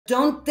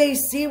Don't they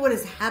see what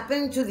has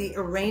happened to the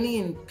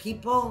Iranian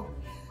people?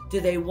 Do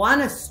they want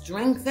to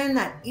strengthen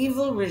that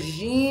evil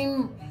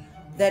regime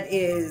that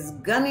is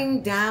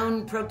gunning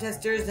down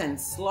protesters and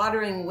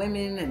slaughtering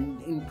women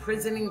and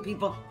imprisoning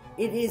people?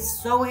 It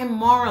is so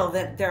immoral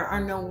that there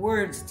are no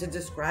words to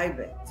describe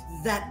it.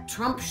 That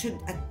Trump should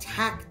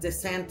attack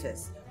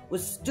DeSantis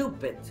was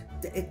stupid.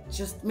 It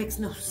just makes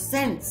no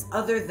sense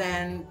other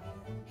than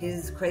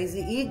his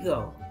crazy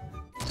ego.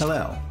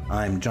 Hello,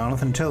 I'm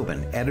Jonathan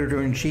Tobin,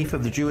 editor-in-chief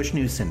of the Jewish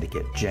news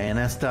syndicate,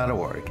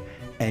 jns.org,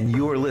 and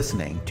you're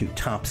listening to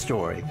Top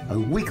Story, a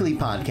weekly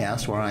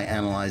podcast where I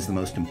analyze the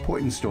most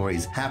important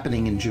stories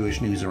happening in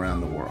Jewish news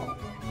around the world.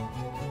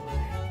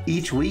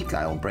 Each week,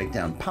 I will break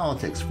down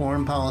politics,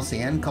 foreign policy,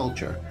 and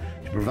culture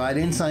to provide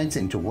insights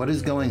into what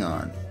is going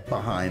on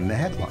behind the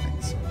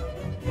headlines.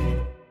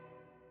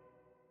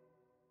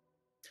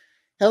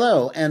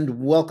 Hello,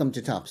 and welcome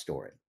to Top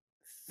Story.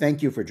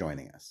 Thank you for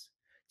joining us.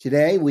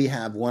 Today, we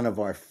have one of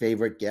our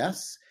favorite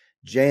guests,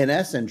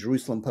 JNS and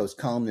Jerusalem Post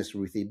columnist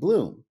Ruthie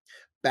Blum,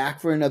 back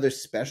for another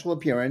special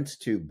appearance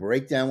to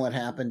break down what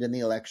happened in the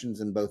elections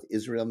in both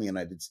Israel and the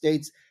United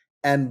States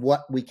and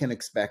what we can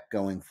expect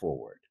going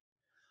forward.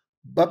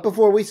 But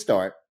before we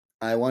start,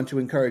 I want to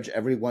encourage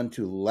everyone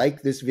to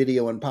like this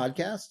video and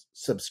podcast,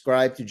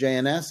 subscribe to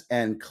JNS,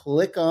 and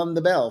click on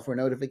the bell for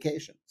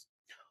notifications.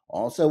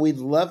 Also, we'd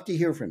love to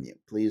hear from you.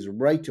 Please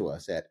write to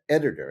us at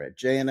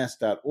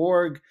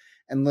editor@jns.org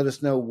and let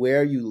us know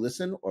where you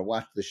listen or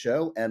watch the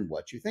show and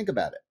what you think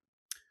about it.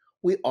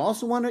 We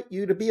also want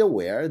you to be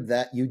aware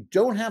that you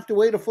don't have to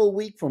wait a full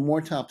week for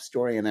more Top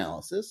Story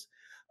analysis.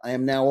 I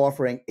am now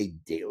offering a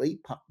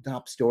daily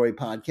Top Story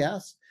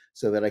podcast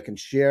so that I can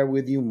share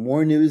with you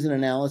more news and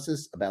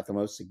analysis about the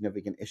most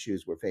significant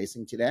issues we're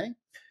facing today.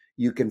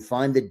 You can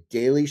find the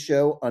daily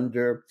show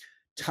under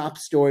Top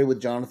Story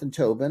with Jonathan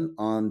Tobin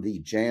on the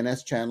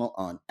JNS channel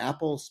on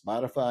Apple,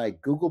 Spotify,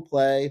 Google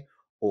Play,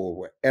 or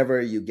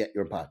wherever you get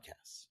your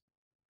podcasts.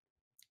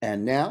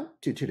 And now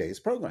to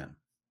today's program.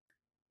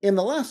 In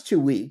the last 2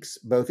 weeks,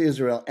 both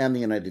Israel and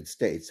the United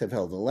States have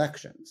held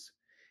elections.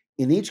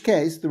 In each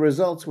case, the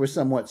results were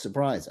somewhat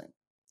surprising.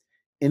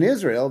 In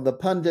Israel, the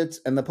pundits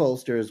and the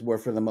pollsters were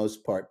for the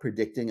most part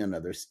predicting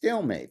another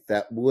stalemate.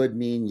 That would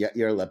mean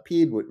Yair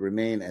Lapid would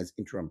remain as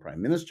interim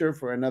prime minister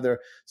for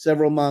another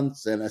several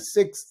months and a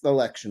sixth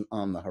election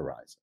on the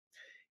horizon.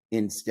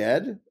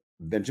 Instead,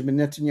 Benjamin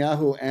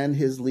Netanyahu and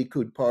his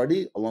Likud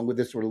party, along with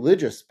its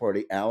religious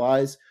party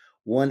allies,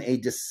 won a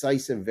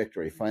decisive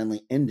victory,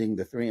 finally ending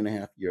the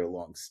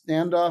 3.5-year-long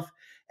standoff.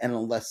 And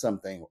unless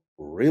something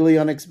really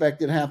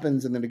unexpected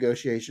happens in the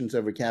negotiations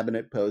over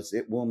cabinet posts,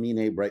 it will mean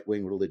a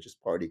right-wing religious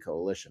party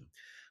coalition,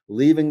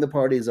 leaving the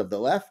parties of the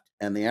left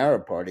and the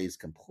Arab parties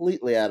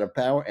completely out of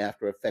power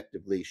after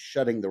effectively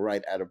shutting the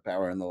right out of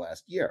power in the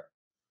last year.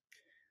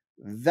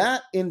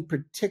 That, in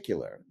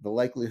particular, the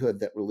likelihood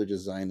that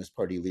religious Zionist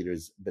party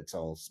leaders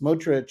Bezalel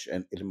Smotrich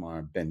and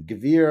Itamar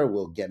Ben-Gvir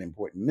will get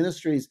important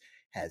ministries,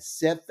 has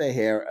set the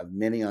hair of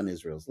many on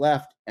Israel's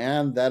left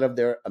and that of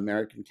their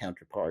American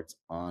counterparts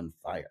on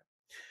fire,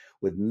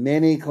 with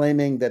many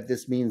claiming that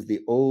this means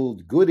the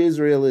old good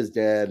Israel is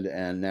dead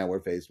and now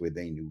we're faced with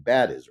a new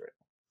bad Israel.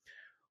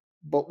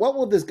 But what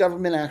will this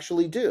government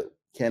actually do?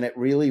 Can it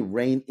really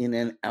rein in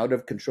an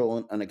out-of-control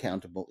and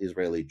unaccountable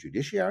Israeli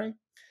judiciary?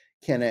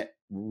 Can it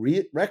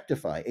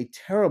rectify a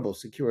terrible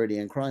security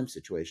and crime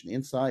situation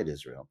inside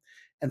Israel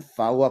and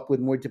follow up with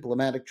more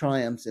diplomatic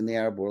triumphs in the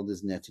Arab world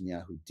as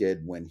Netanyahu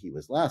did when he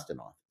was last in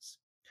office?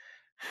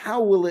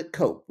 How will it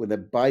cope with a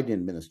Biden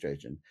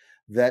administration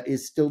that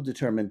is still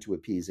determined to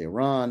appease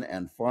Iran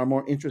and far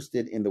more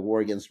interested in the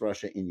war against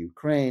Russia in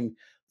Ukraine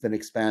than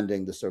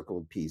expanding the circle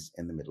of peace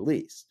in the Middle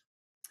East?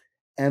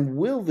 And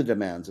will the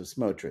demands of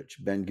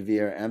Smotrich,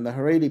 Ben-Gvir, and the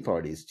Haredi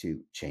parties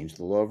to change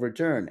the law of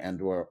return and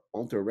or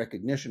alter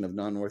recognition of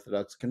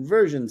non-Orthodox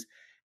conversions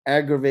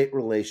aggravate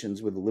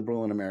relations with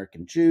liberal and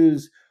American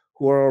Jews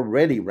who are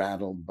already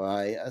rattled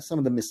by some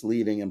of the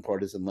misleading and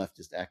partisan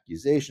leftist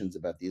accusations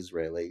about the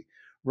Israeli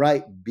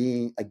right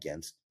being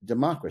against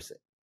democracy?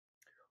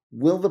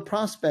 Will the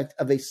prospect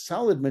of a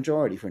solid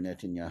majority for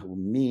Netanyahu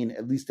mean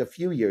at least a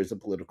few years of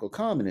political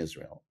calm in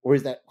Israel, or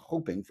is that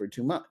hoping for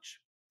too much?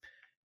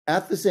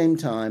 At the same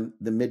time,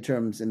 the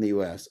midterms in the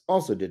U.S.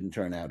 also didn't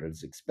turn out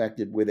as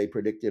expected, with a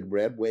predicted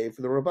red wave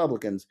for the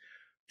Republicans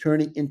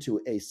turning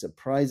into a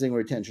surprising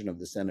retention of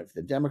the Senate for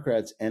the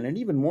Democrats and an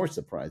even more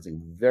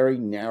surprising, very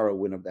narrow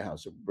win of the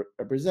House of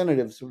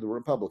Representatives for the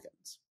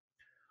Republicans.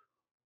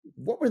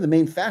 What were the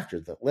main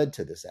factors that led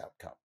to this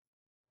outcome?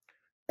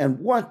 And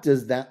what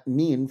does that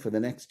mean for the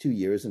next 2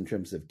 years in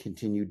terms of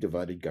continued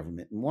divided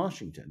government in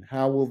Washington?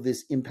 How will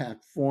this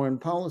impact foreign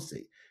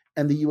policy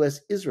and the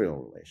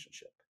U.S.-Israel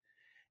relationship?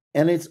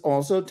 And it's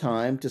also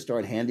time to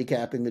start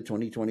handicapping the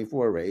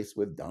 2024 race,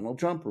 with Donald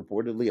Trump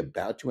reportedly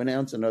about to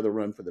announce another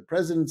run for the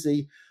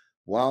presidency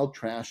while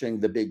trashing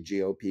the big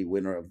GOP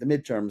winner of the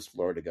midterms,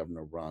 Florida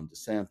Governor Ron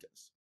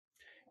DeSantis.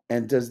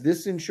 And does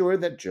this ensure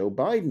that Joe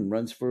Biden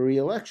runs for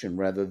re-election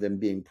rather than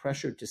being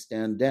pressured to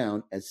stand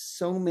down, as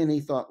so many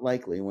thought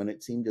likely when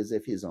it seemed as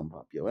if his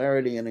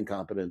unpopularity and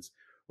incompetence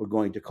were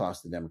going to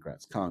cost the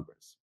Democrats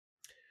Congress?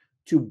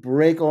 To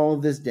break all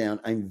of this down,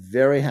 I'm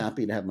very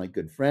happy to have my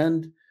good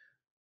friend,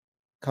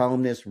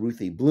 columnist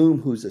Ruthie Blum,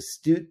 whose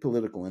astute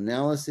political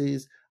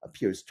analyses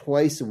appears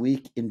twice a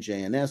week in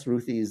JNS.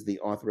 Ruthie is the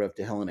author of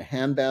To Hell in a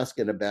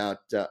Handbasket about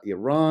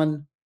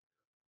Iran.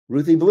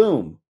 Ruthie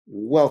Blum,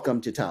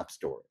 welcome to Top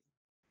Story.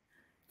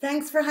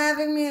 Thanks for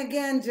having me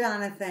again,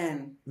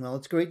 Jonathan. Well,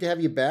 it's great to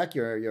have you back.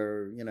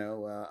 You're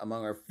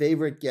among our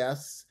favorite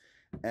guests,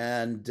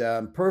 and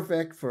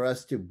perfect for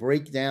us to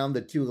break down the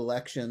two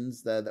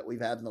elections that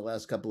we've had in the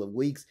last couple of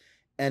weeks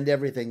and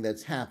everything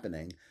that's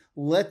happening.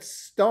 Let's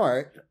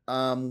start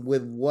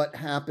with what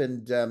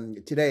happened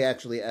today.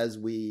 Actually, as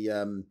we,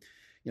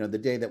 the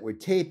day that we're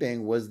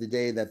taping was the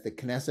day that the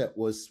Knesset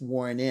was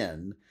sworn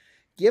in.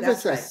 Give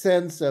us a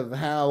sense of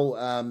how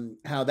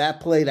that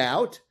played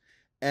out,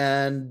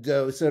 and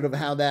sort of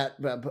how that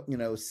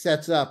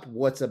sets up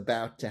what's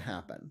about to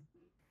happen.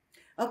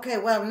 Okay,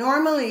 well,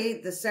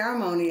 normally the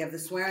ceremony of the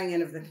swearing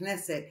in of the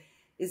Knesset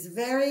is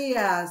very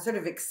sort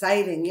of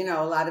exciting. You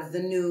know, a lot of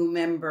the new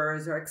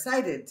members are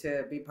excited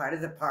to be part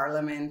of the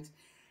parliament.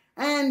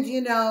 And,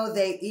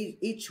 they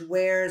each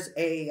wears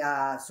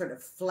a sort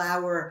of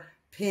flower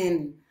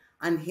pin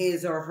on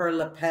his or her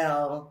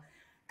lapel.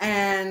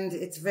 And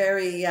it's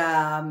very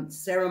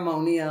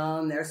ceremonial,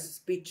 and their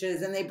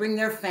speeches, and they bring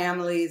their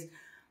families.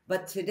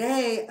 But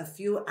today, a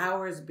few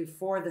hours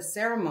before the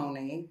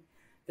ceremony,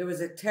 there was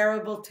a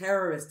terrible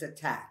terrorist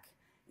attack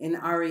in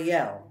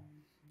Ariel,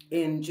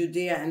 in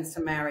Judea and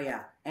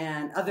Samaria,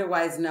 and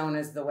otherwise known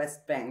as the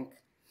West Bank.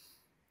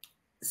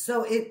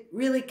 So it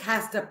really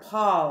cast a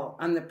pall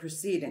on the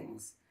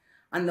proceedings,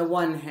 on the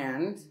one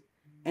hand,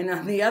 and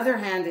on the other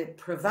hand, it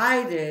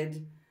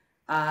provided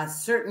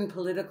certain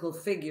political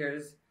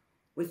figures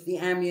with the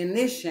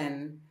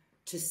ammunition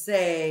to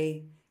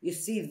say, you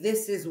see,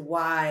 this is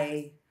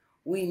why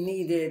we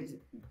needed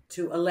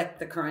to elect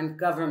the current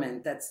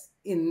government that's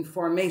in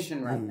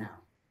formation right now.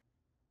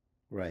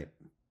 Right.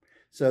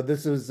 So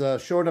this is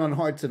short on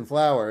hearts and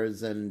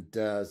flowers and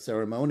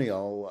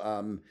ceremonial,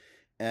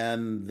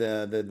 and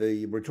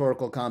the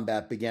rhetorical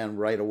combat began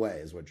right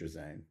away, is what you're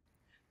saying.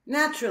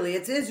 Naturally,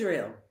 it's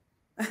Israel.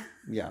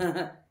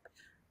 Yeah.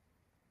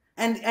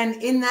 And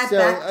in that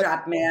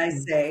backdrop, may I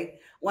say,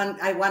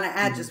 I want to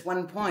add just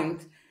one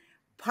point.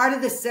 Part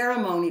of the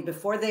ceremony,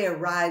 before they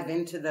arrive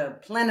into the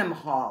plenum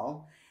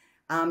hall,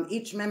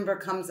 each member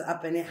comes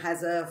up and it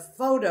has a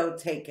photo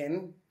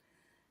taken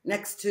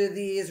next to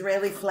the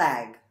Israeli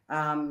flag.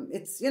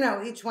 It's,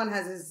 each one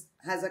has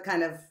a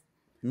kind of,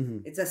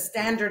 it's a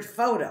standard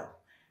photo.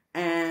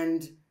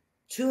 And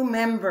two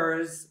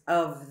members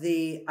of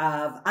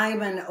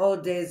Ayman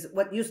Odeh's,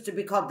 what used to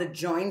be called the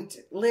joint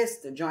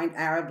list, the joint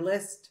Arab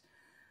list,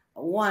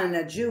 one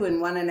a Jew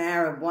and one an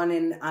Arab, one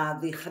in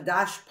the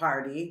Hadash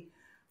party,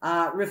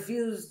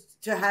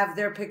 refused to have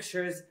their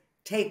pictures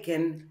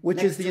taken.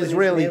 Which is the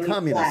Israeli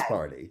Communist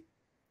Party.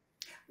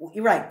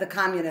 Right, the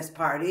Communist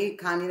Party,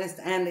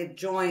 and it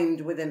joined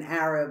with an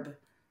Arab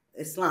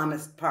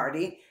Islamist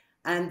party,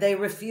 and they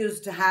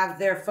refused to have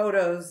their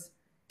photos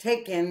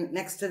taken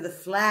next to the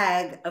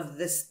flag of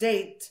the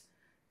state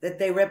that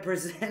they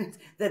represent,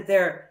 that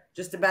they're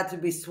just about to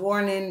be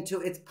sworn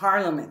into its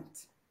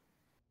parliament.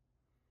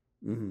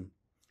 Mm-hmm.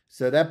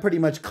 So that pretty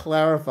much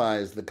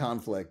clarifies the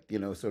conflict,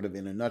 sort of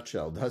in a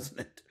nutshell, doesn't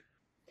it?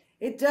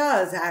 It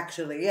does,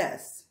 actually,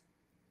 yes.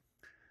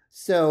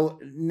 So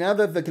now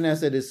that the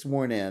Knesset is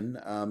sworn in,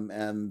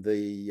 and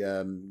the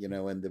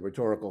and the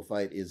rhetorical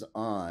fight is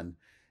on,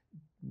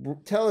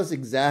 tell us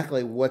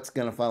exactly what's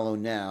going to follow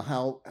now.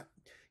 How,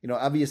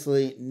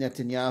 obviously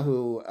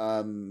Netanyahu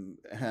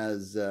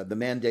has the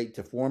mandate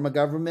to form a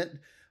government,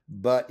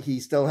 but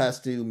he still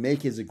has to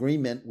make his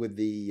agreement with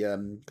the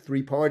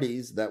three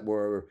parties that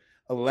were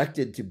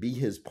elected to be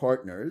his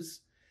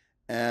partners.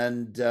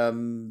 And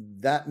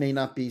that may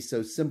not be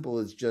so simple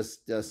as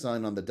just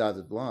sign on the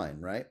dotted line,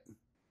 right?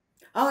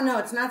 Oh, no,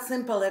 it's not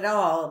simple at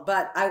all,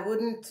 but I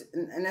wouldn't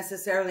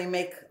necessarily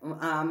make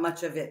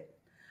much of it.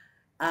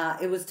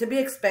 It was to be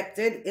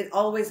expected. It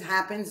always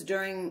happens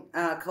during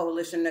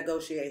coalition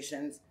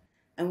negotiations.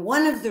 And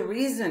one of the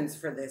reasons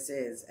for this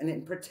is,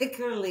 and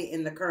particularly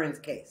in the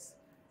current case,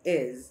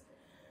 is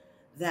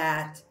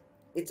that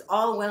it's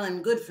all well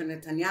and good for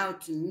Netanyahu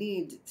to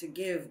need to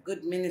give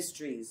good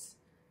ministries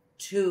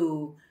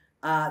to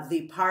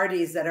the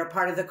parties that are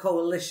part of the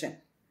coalition.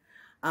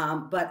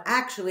 But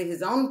actually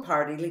his own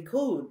party,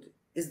 Likud,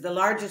 is the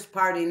largest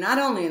party not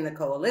only in the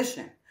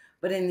coalition,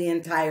 but in the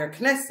entire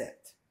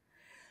Knesset.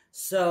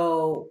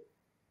 So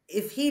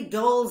if he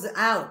doles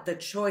out the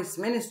choice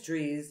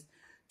ministries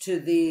to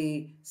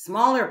the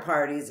smaller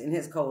parties in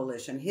his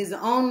coalition, his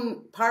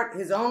own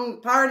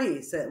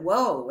party said,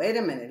 whoa, wait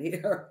a minute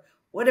here.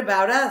 What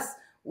about us?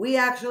 We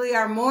actually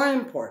are more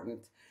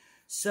important.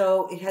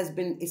 So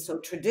so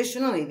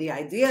traditionally the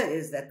idea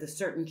is that the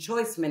certain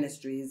choice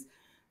ministries,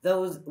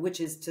 those,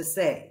 which is to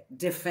say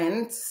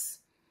defense,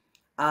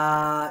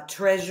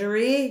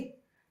 Treasury,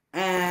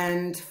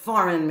 and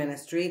Foreign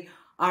Ministry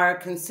are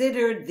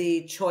considered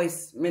the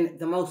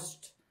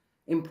most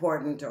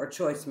important or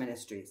choice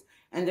ministries.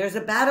 And there's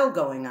a battle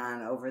going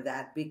on over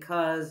that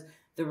because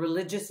the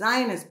religious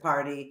Zionist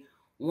Party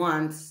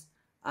wants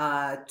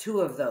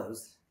two of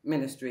those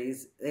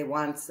ministries. They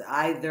want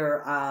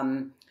either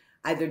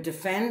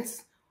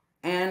defense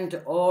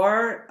and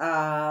or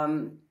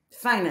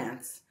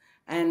finance.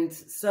 And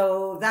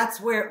so that's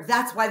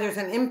why there's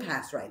an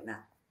impasse right now.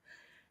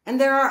 And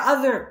there are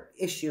other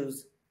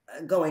issues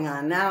going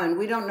on now, and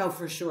we don't know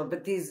for sure,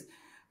 but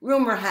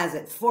rumor has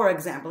it. For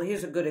example,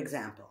 here's a good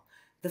example.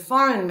 The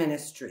foreign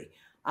ministry.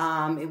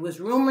 It was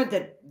rumored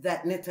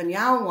that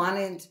Netanyahu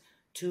wanted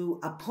to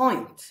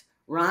appoint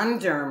Ron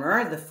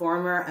Dermer, the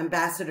former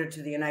ambassador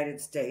to the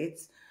United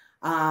States,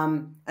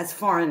 as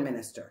foreign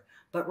minister.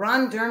 But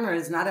Ron Dermer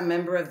is not a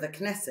member of the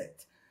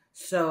Knesset,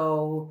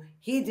 so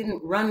he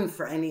didn't run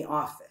for any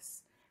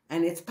office.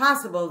 And it's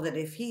possible that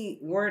if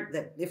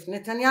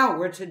Netanyahu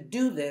were to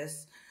do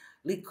this,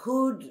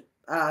 Likud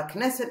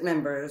Knesset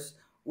members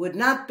would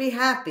not be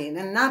happy,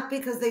 and not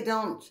because they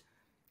don't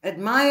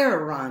admire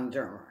Ron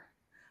Dermer,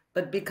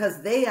 but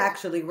because they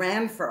actually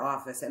ran for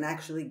office and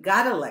actually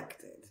got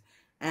elected,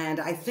 and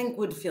I think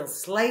would feel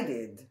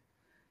slighted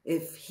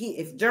if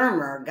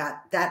Dermer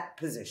got that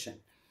position.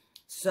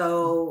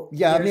 So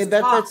yeah, I mean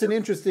that's an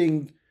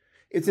interesting.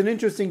 It's an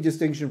interesting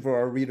distinction for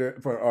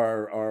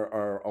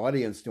our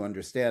audience to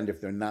understand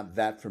if they're not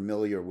that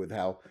familiar with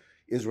how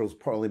Israel's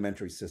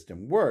parliamentary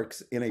system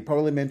works. In a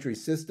parliamentary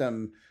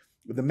system,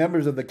 the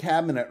members of the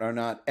cabinet are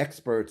not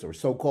experts or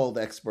so-called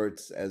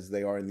experts as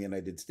they are in the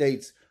United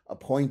States,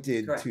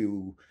 appointed Correct.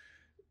 to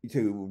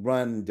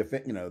run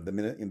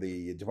in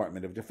the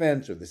Department of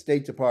Defense or the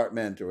State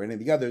Department or any of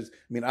the others.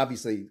 I mean,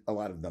 obviously, a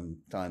lot of them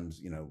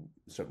times,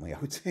 certainly I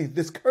would say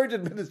this current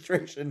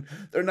administration,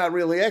 they're not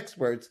really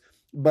experts,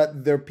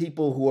 but they're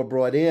people who are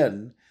brought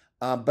in.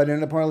 But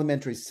in a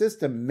parliamentary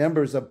system,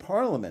 members of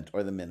parliament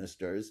are the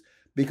ministers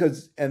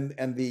because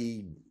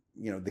the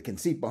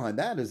conceit behind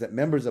that is that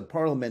members of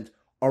parliament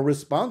are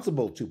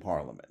responsible to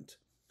parliament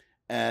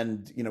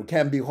and,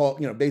 can be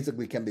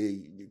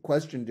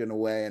questioned in a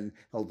way and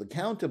held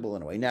accountable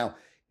in a way. Now,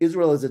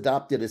 Israel has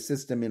adopted a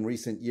system in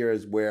recent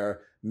years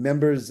where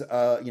members,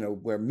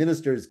 where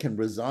ministers can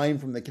resign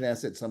from the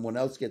Knesset, someone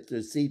else gets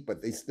their seat,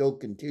 but they still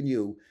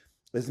continue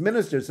as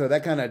ministers. So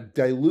that kind of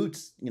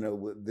dilutes,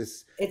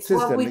 this it's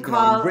system. What we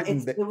call,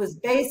 it was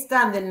based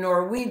on the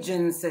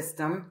Norwegian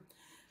system.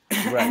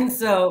 Right. And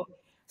so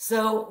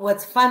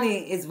what's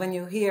funny is when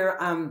you hear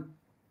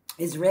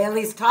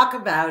Israelis talk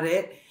about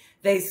it,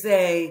 they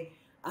say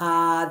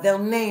they'll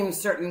name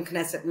certain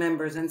Knesset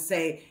members and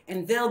say,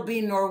 and they'll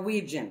be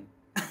Norwegian.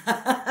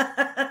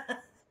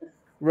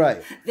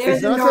 Right.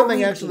 It's not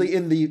something actually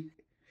in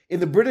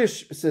the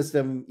British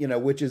system,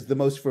 which is the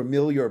most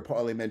familiar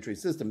parliamentary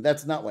system.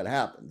 That's not what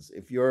happens.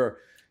 If you're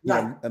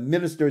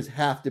ministers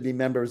have to be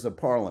members of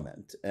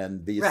parliament,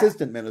 and the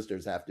assistant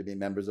ministers have to be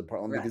members of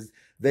parliament because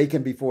they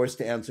can be forced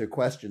to answer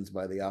questions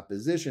by the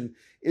opposition.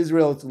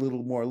 Israel, it's a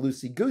little more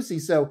loosey-goosey.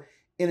 So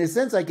in a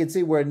sense, I could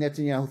see where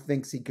Netanyahu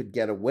thinks he could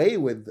get away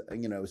with,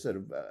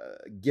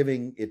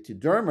 giving it to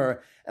Dermer.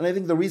 And I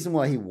think the reason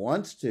why he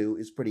wants to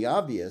is pretty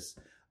obvious.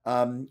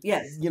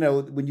 Yes.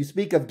 When you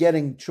speak of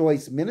getting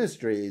choice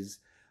ministries,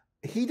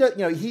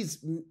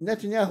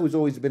 Netanyahu has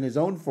always been his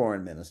own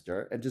foreign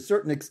minister, and to a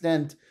certain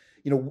extent,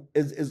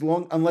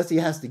 unless he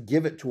has to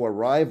give it to a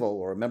rival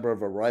or a member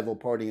of a rival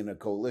party in a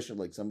coalition,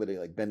 like somebody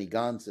like Benny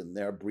Gantz in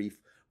their brief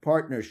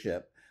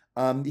partnership,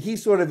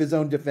 he's sort of his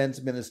own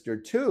defense minister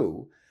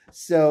too.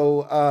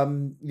 So,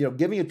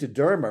 giving it to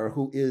Dermer,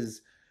 who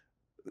is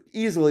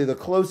easily the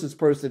closest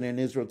person in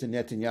Israel to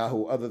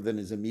Netanyahu other than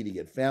his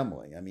immediate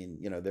family. I mean,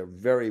 they're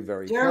very,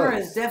 very close. Dermer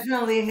is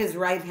definitely his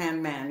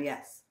right-hand man,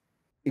 yes.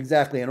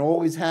 Exactly, and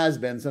always has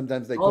been.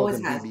 Sometimes they call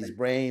him Bibi's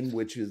brain,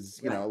 which is,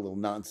 a little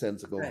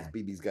nonsensical because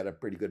Bibi's got a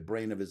pretty good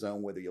brain of his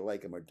own, whether you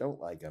like him or don't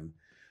like him.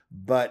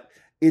 But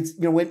it's,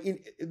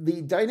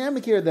 the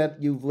dynamic here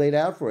that you've laid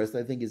out for us,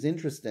 I think is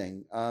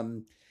interesting,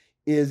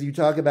 is you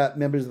talk about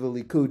members of the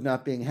Likud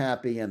not being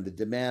happy and the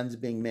demands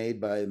being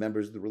made by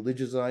members of the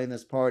religious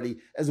Zionist party,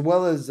 as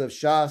well as of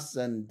Shas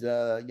and,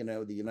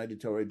 the United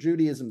Torah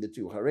Judaism, the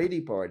two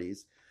Haredi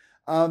parties.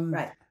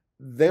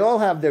 They all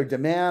have their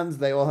demands.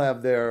 They all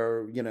have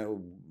their,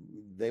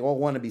 they all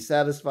want to be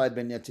satisfied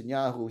by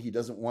Netanyahu. He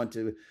doesn't want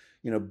to,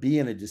 be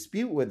in a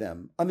dispute with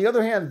them. On the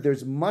other hand,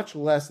 there's much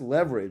less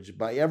leverage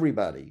by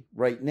everybody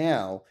right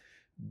now,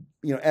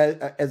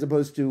 as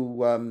opposed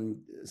to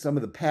some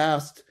of the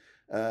past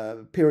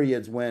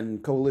periods when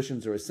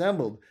coalitions are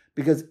assembled,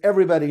 because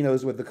everybody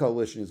knows what the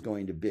coalition is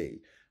going to be.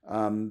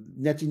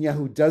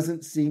 Netanyahu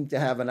doesn't seem to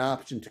have an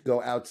option to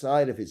go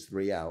outside of his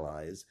three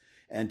allies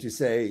and to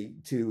say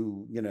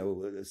to,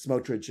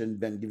 Smotrich and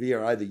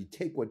Ben-Gvir, either you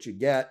take what you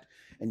get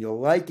and you'll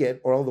like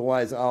it, or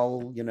otherwise I'll,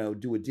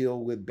 do a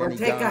deal with Benny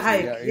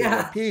Gantz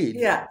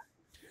and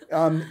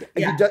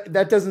Lapid.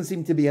 That doesn't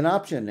seem to be an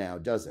option now,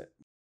 does it?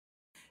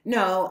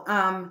 No,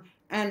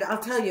 And I'll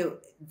tell you,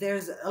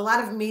 there's a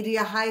lot of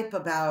media hype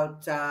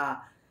about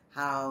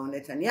how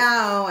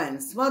Netanyahu and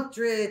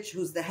Smotrich,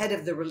 who's the head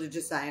of the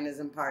religious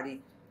Zionism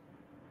party,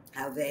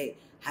 how they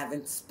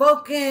haven't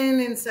spoken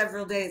in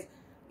several days.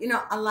 You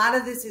know, a lot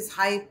of this is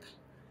hype.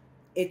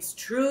 It's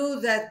true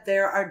that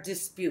there are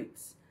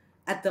disputes.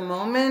 At the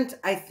moment,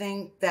 I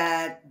think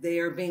that they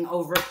are being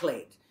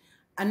overplayed.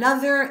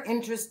 Another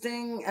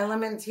interesting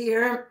element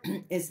here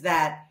is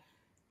that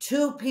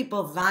two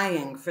people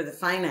vying for the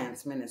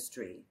finance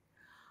ministry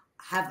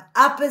have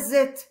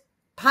opposite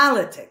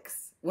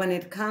politics when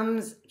it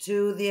comes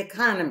to the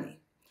economy.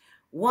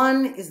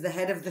 One is the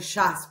head of the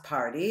Shas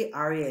party,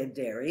 Aryeh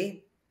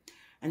Deri,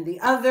 and the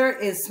other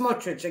is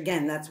Smotrich.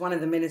 Again, that's one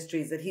of the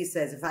ministries that he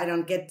says, if I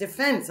don't get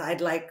defense,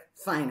 I'd like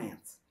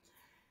finance.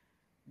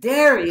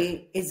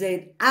 Deri is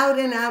an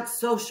out-and-out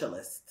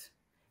socialist.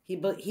 He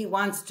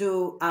wants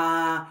to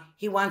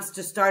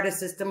start a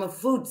system of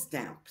food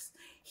stamps.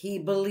 He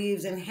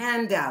believes in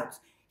handouts.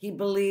 He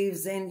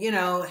believes in,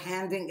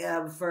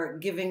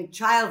 giving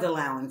child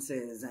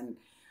allowances and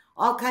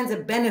all kinds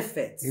of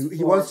benefits.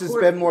 He wants to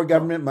spend more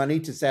government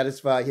money to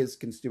satisfy his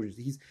constituents.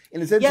 He's,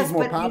 in a sense, he's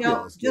more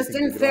populist. Just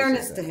in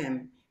fairness to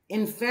him,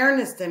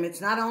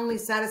 it's not only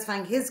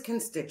satisfying his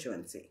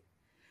constituency,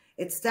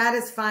 it's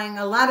satisfying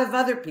a lot of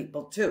other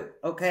people too,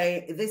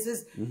 okay? This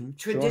is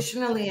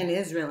traditionally in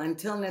Israel,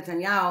 until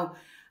Netanyahu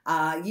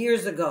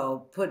years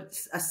ago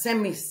put a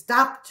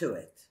semi-stop to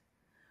it.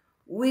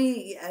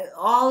 We,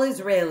 all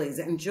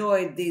Israelis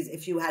enjoyed these.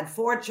 If you had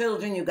 4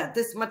 children, you got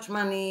this much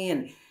money,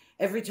 and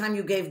every time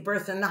you gave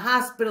birth in the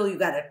hospital, you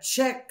got a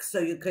check so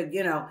you could,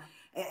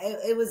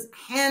 it was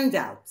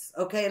handouts,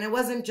 okay? And it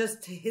wasn't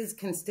just to his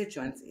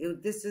constituents.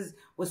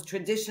 Was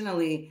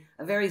traditionally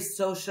a very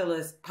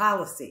socialist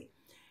policy.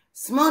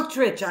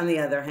 Smotrich, on the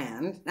other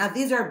hand, now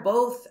these are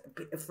both,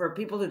 for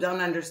people who don't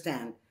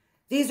understand,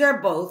 these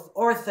are both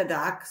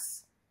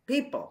Orthodox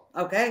people,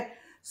 okay?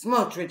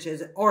 Smotrich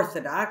is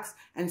Orthodox,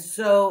 and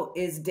so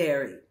is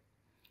Deri.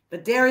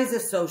 But Deri's a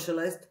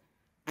socialist,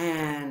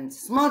 and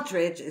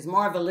Smotrich is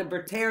more of a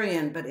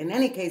libertarian, but in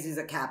any case, he's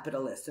a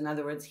capitalist. In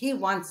other words, he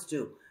wants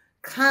to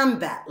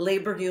combat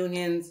labor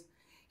unions.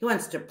 He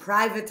wants to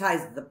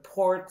privatize the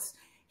ports.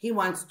 He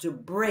wants to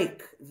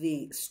break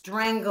the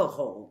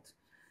stranglehold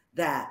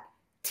that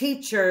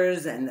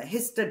teachers and the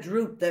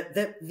Histadrut,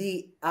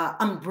 the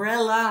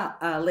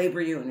umbrella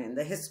labor union,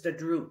 the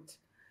Histadrut,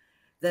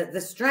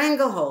 the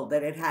stranglehold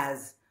that it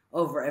has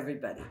over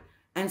everybody.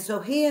 And so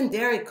he and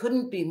Deri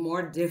couldn't be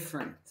more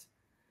different.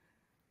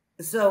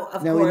 So,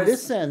 of course... Now, in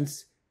this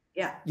sense,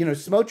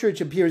 Smotrich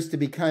appears to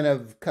be kind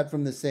of cut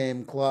from the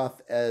same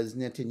cloth as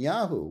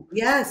Netanyahu.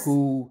 Yes.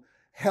 Who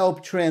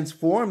helped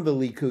transform the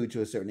Likud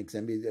to a certain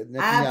extent. Netanyahu,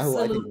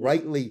 Absolutely. I think,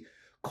 rightly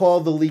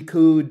called the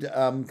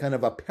Likud kind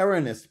of a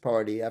Peronist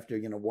party after,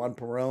 Juan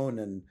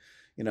Perón and,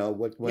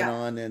 what went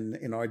on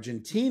in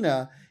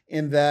Argentina,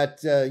 in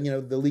that,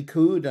 the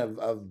Likud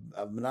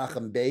of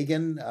Menachem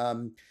Begin,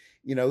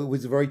 it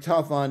was very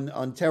tough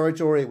on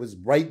territory. It was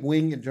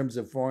right-wing in terms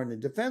of foreign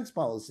and defense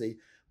policy,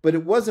 but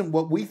it wasn't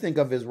what we think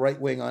of as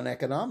right-wing on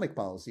economic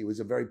policy. It was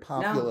a very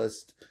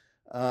populist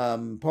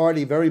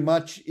party, very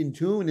much in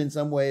tune in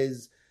some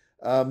ways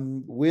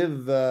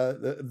with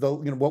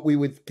what we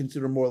would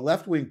consider more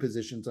left-wing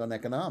positions on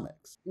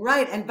economics.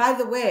 Right. And by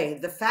the way,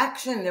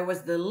 there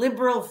was the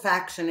liberal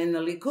faction in the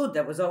Likud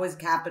that was always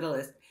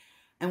capitalist.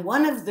 And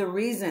one of the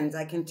reasons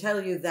I can tell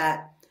you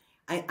that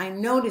I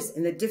notice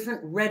in the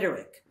different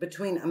rhetoric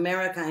between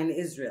America and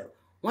Israel,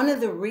 one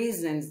of the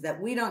reasons that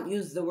we don't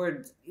use the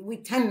word, we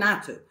tend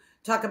not to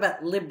talk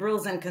about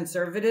liberals and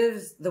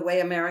conservatives the way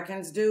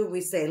Americans do.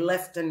 We say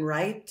left and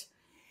right,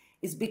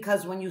 is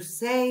because when you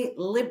say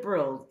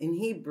liberal in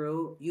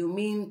Hebrew, you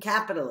mean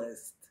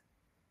capitalist.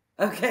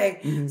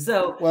 Okay,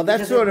 so... Well,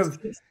 that's sort of...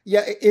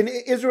 Yeah, in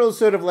Israel,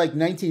 sort of like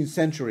 19th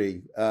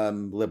century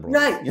liberal.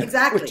 Right,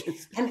 exactly.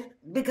 And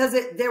because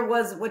there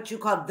was what you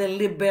call the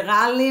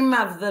liberalim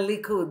of the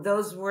Likud.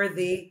 Those were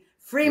the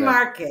free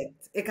market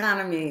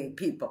economy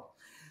people.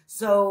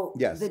 So,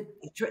 yes.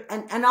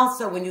 And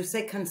also when you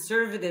say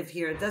conservative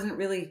here, it doesn't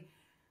really...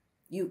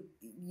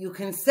 You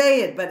can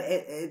say it, but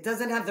it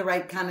doesn't have the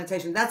right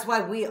connotation. That's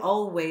why we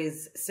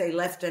always say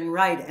left and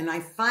right. And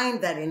I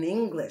find that in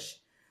English...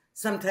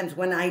 Sometimes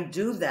when I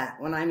do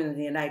that, when I'm in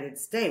the United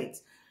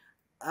States,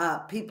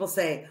 people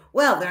say,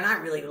 well, they're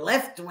not really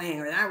left-wing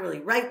or they're not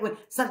really right-wing.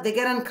 So they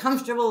get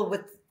uncomfortable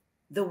with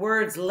the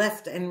words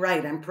left and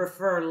right and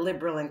prefer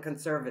liberal and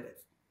conservative.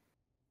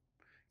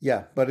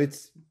 Yeah, but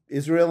it's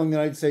Israel and the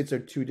United States are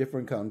two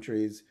different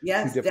countries,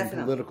 yes, two different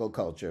definitely. Political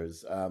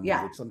cultures,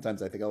 which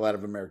sometimes I think a lot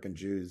of American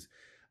Jews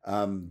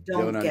don't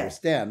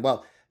understand.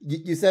 Well,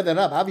 you set that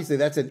up. Obviously,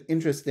 that's an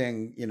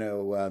interesting,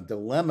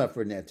 dilemma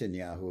for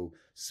Netanyahu,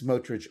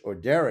 Smotrich or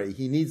Deri.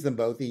 He needs them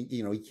both.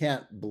 He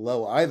can't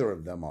blow either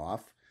of them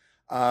off.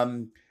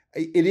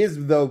 It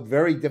is, though,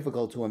 very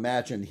difficult to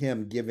imagine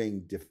him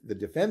giving the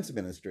defense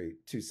ministry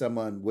to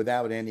someone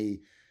without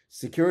any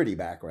security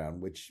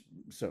background, which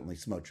certainly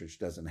Smotrich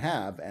doesn't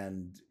have,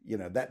 and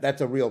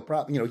that's a real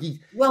problem. He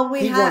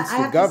wants I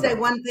to have govern, to say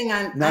one thing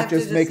on. not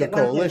just make a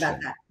coalition.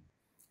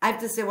 I have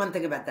to say one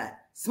thing about that.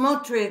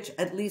 Smotrich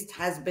at least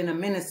has been a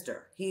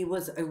minister. He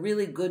was a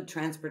really good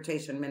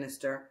transportation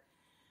minister.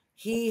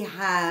 He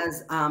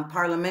has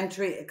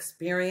parliamentary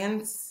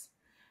experience,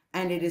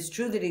 and it is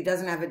true that he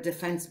doesn't have a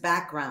defense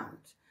background.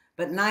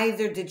 But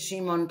neither did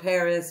Shimon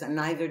Peres and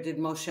neither did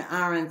Moshe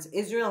Arens.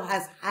 Israel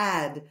has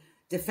had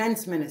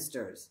defense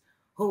ministers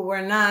who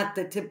were not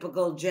the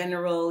typical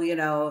general,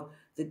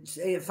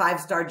 the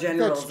five-star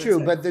generals. That's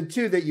true, but the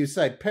two that you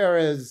cite,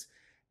 Peres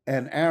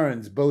and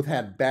Arens, both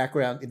had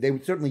background. They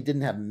certainly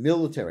didn't have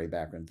military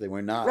backgrounds. They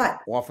were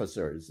not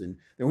officers, and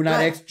they were not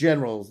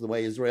ex-generals the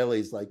way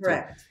Israelis like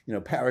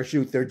to,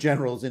 parachute their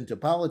generals into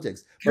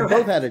politics. But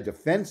both had a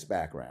defense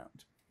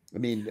background. I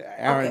mean,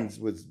 Arens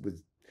was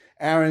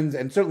Arens,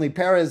 and certainly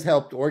Peres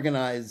helped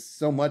organize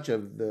so much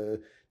of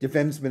the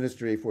defense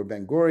ministry for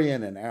Ben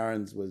Gurion, and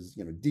Arens was,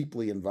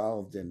 deeply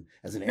involved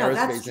as an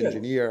aerospace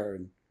engineer.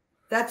 And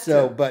that's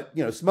true. But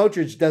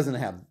Smotrich doesn't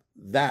have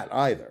that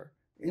either.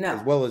 No.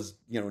 As well as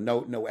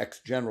no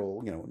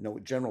ex-general, no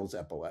general's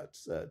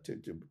epaulets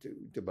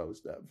to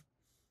boast of.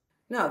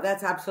 No,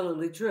 that's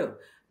absolutely true.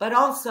 But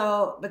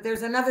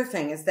there's another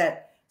thing, is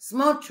that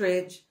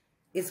Smotrich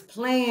is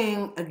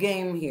playing a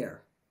game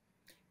here.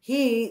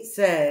 He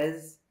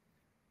says,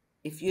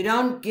 if you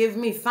don't give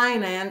me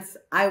finance,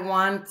 I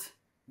want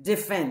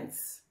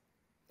defense.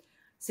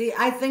 See,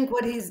 I think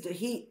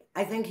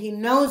I think he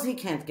knows he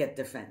can't get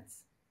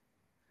defense.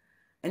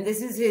 And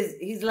this is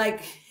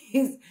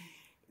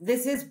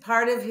this is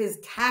part of his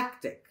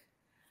tactic.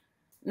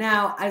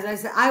 Now, as I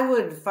said, I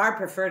would far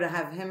prefer to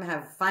have him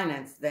have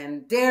finance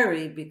than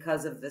Deri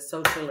because of the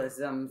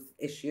socialism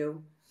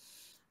issue.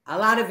 A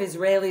lot of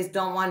Israelis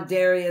don't want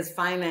Deri as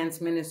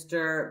finance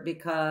minister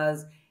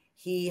because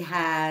he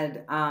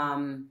had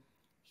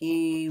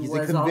he's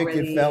was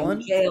already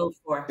in jail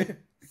for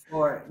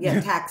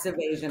tax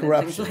evasion,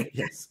 corruption, and things like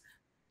that.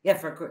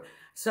 Yeah,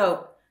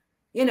 so.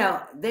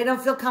 They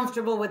don't feel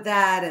comfortable with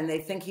that, and they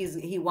think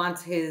he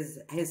wants his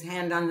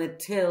hand on the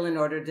till in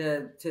order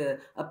to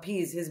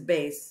appease his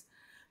base.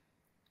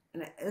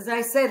 And as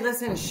I said,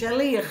 listen,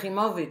 Sheli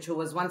Yachimovich, who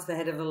was once the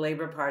head of the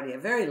Labor Party, a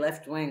very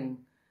left-wing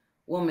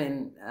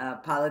woman,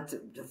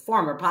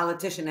 former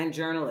politician and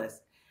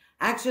journalist,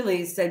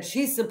 actually said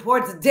she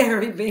supports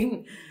Deri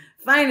being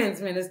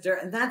finance minister,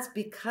 and that's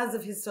because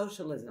of his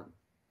socialism.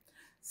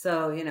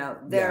 So,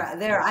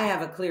 there I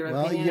have a clear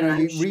opinion. Well,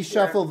 you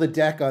reshuffle the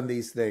deck on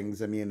these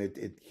things. I mean,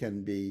 it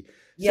can be.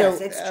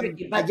 Yes, it's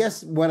tricky. But I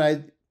guess what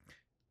I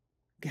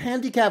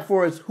handicap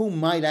for is who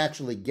might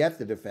actually get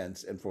the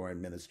defense and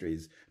foreign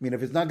ministries. I mean,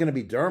 if it's not going to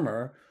be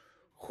Dermer,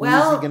 who is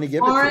he going to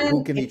give it to?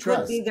 Who can he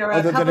trust? There are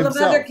a couple of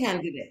other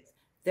candidates.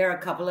 There are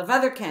a couple of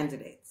other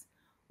candidates.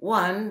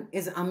 One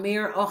is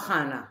Amir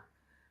Ohana,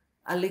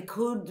 a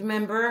Likud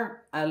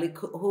member, he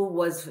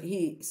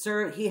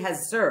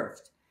has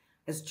served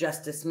as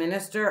justice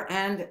minister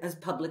and as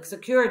public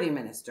security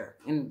minister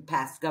in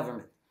past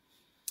government.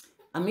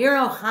 Amir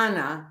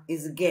Ohana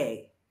is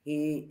gay.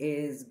 He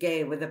is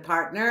gay with a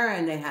partner,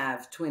 and they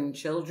have twin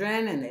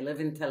children, and they live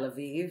in Tel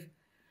Aviv.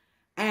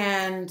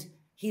 And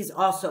he's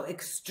also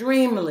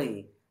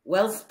extremely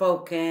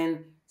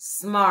well-spoken,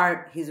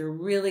 smart. He's a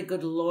really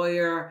good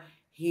lawyer.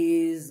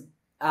 He's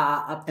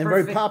and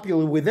very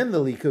popular within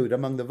the Likud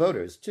among the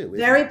voters, too.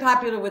 Very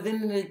popular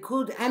within the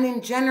Likud and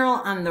in general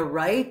on the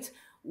right,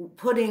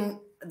 putting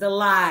the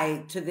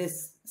lie to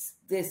this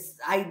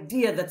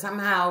idea that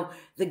somehow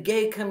the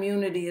gay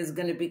community is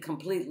going to be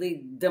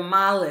completely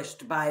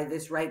demolished by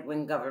this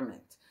right-wing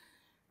government.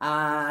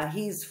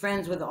 He's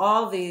friends with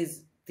all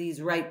these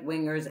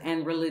right-wingers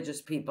and religious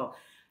people.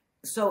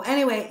 So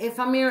anyway,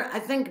 I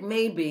think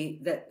maybe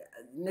that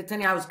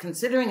Netanyahu is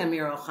considering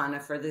Amir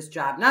Ohana for this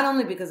job, not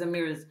only because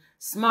Amir is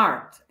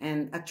smart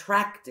and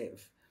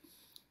attractive,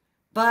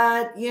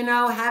 but,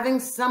 having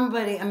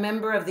somebody, a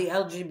member of the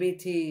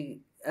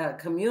LGBT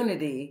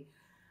community,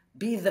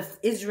 be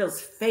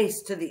Israel's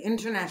face to the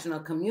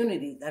international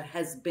community that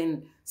has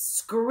been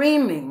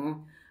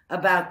screaming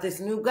about this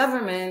new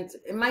government,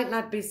 it might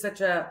not be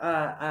such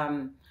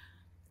a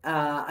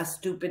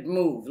stupid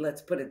move.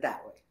 Let's put it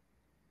that way.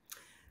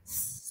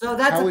 So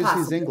that's how a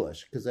possible. Is his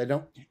English? Because I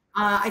don't.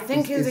 I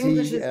think his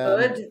English is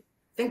good. I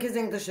think his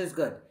English is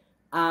good.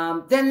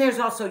 Then there's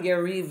also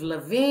Yariv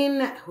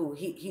Levin, who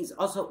he's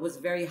also was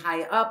very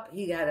high up.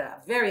 He had a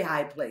very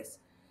high place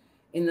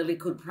in the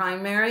Likud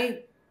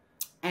primary,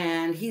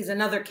 and he's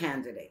another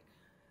candidate.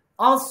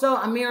 Also,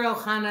 Amir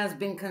Ohana has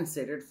been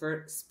considered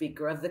for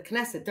Speaker of the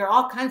Knesset. There are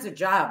all kinds of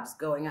jobs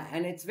going on,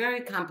 and it's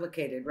very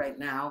complicated right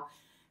now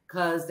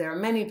because there are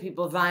many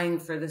people vying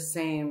for the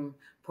same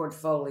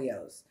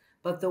portfolios.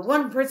 But the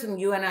one person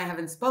you and I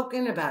haven't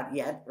spoken about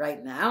yet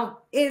right now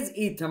is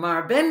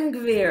Itamar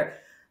Ben-Gvir,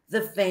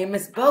 the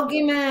famous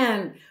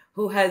bogeyman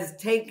who has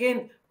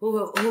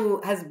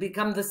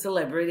become the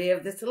celebrity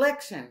of this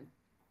election.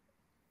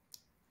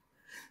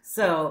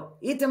 So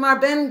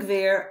Itamar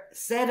Ben-Gvir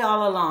said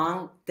all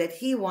along that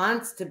he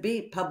wants to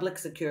be public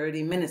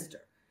security minister.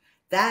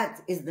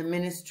 That is the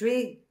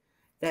ministry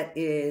that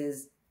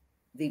is,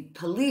 the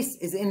police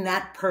is in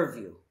that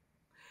purview.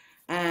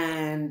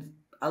 And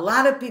a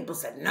lot of people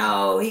said,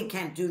 no, he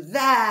can't do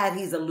that.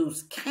 He's a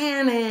loose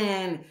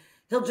cannon.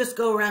 He'll just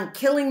go around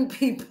killing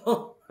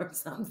people or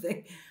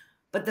something.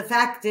 But the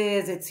fact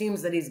is, it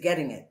seems that he's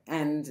getting it.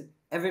 And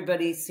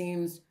everybody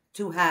seems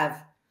to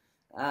have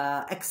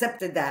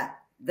accepted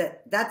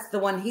that's the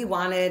one he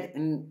wanted.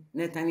 And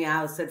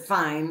Netanyahu said,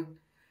 fine.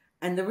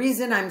 And the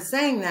reason I'm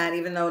saying that,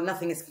 even though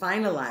nothing is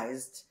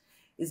finalized,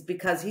 is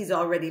because he's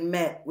already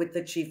met with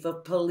the chief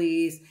of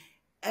police.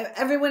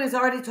 Everyone is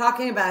already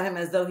talking about him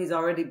as though he's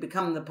already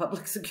become the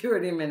public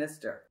security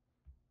minister.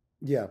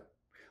 Yeah.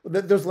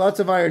 There's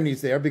lots of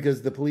ironies there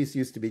because the police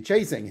used to be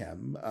chasing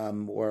him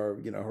or,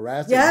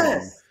 harassing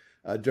him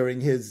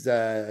during his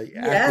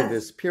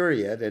activist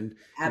period. And,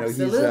 he's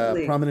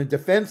a prominent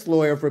defense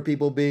lawyer for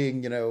people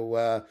being,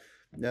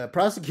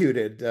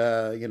 prosecuted,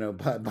 by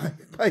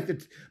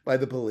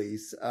the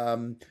police.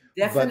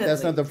 But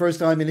that's not the first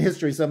time in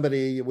history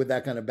somebody with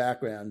that kind of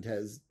background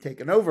has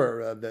taken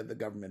over the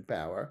government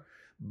power.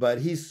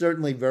 But he's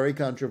certainly very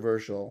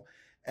controversial.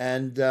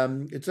 And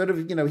it's sort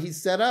of,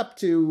 he's set up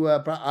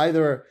to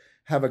either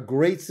have a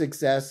great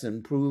success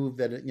and prove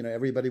that,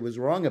 everybody was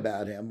wrong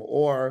about him,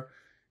 or,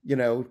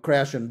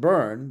 crash and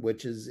burn,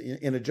 which is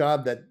in a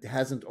job that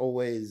hasn't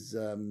always,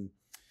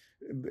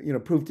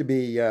 proved to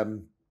be, a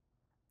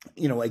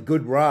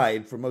good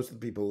ride for most of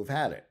the people who've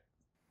had it.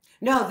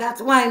 No,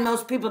 that's why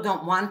most people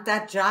don't want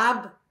that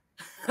job.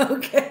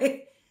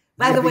 Okay.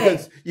 By the way,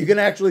 you can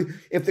actually,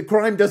 if the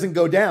crime doesn't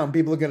go down,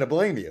 people are going to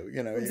blame you.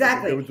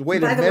 Exactly. There's a way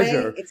to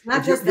measure. It's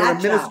not just that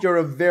job.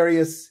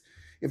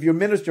 If you're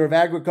minister of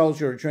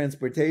agriculture or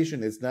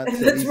transportation, it's not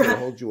so easy to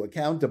hold you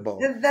accountable.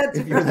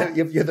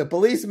 If you're the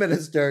police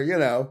minister,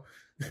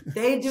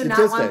 they do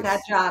not want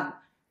that job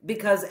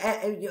because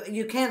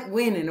you can't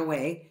win in a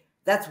way.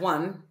 That's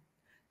one.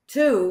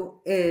 Two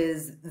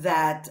is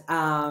that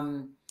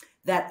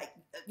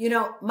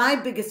my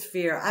biggest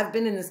fear, I've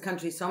been in this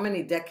country so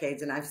many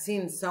decades and I've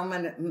seen so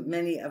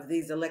many of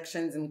these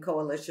elections and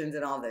coalitions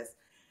and all this,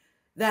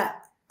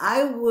 that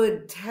I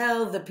would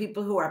tell the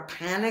people who are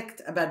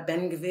panicked about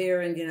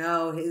Ben-Gvir and,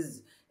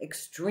 his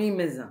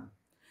extremism,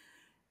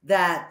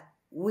 that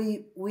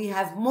we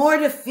have more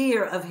to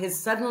fear of his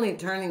suddenly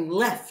turning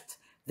left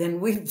than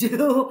we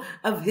do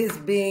of his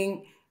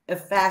being a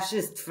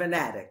fascist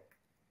fanatic.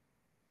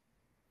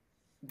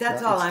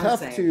 That's all I'm saying.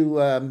 It's tough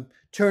to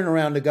turn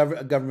around a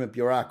government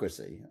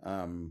bureaucracy.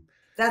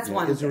 That's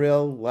one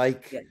Israel,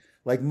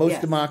 like most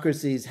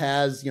democracies,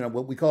 has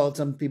what we call,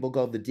 some people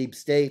call it the deep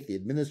state, the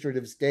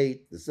administrative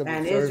state, the civil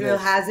service. And Israel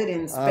has it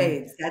in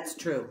spades. That's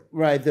true.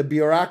 Right. The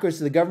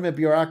bureaucracy, the government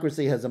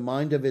bureaucracy, has a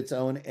mind of its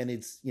own, and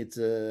it's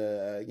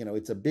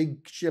a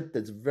big ship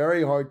that's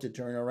very hard to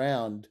turn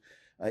around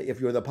if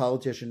you're the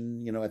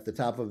politician, at the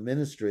top of a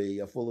ministry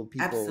full of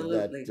people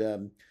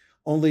that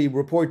only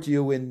report to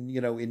you in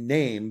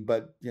name,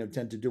 but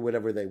tend to do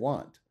whatever they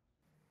want.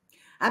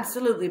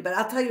 Absolutely. But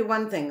I'll tell you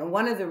one thing.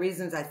 One of the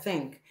reasons I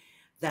think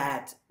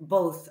that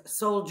both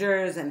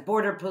soldiers and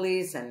border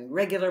police and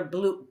regular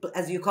blue,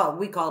 as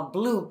we call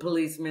blue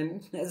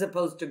policemen, as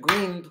opposed to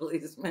green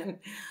policemen,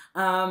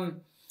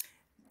 are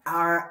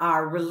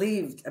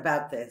relieved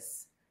about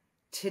this.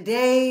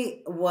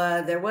 Today,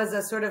 there was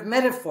a sort of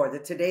metaphor,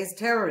 that today's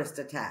terrorist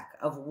attack,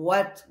 of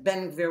what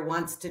Ben-Gvir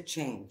wants to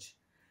change.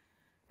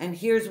 And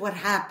here's what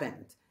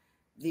happened.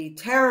 The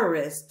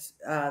terrorist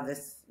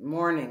this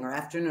morning or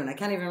afternoon, I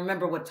can't even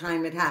remember what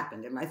time it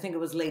happened. I think it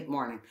was late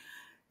morning.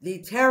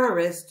 The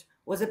terrorist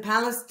was a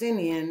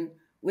Palestinian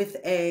with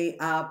a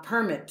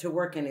permit to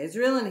work in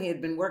Israel, and he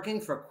had been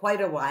working for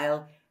quite a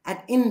while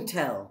at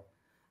Intel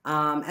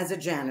as a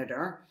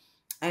janitor.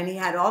 And he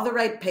had all the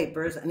right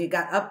papers, and he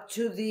got up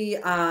to the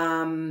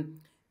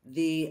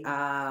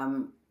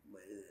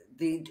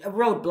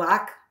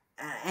roadblock,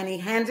 and he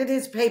handed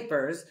his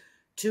papers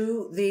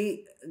to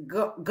the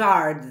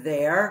guard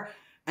there,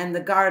 and the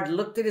guard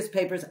looked at his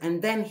papers,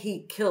 and then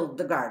he killed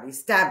the guard. He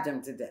stabbed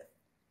him to death.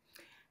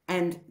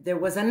 And there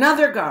was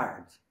another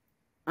guard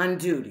on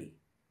duty,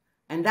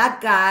 and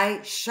that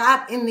guy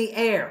shot in the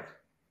air,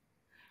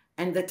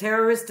 and the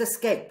terrorist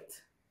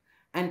escaped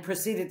and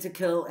proceeded to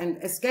kill,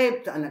 and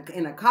escaped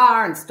in a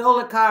car, and stole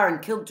a car,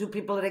 and killed 2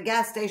 people at a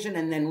gas station,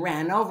 and then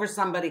ran over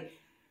somebody.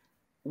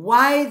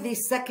 Why the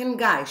second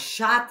guy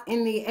shot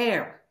in the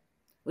air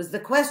was the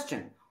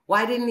question.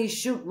 Why didn't he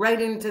shoot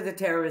right into the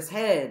terrorist's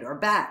head or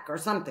back or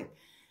something?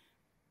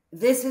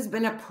 This has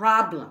been a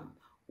problem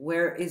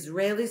where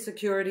Israeli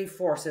security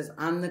forces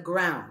on the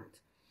ground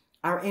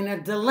are in a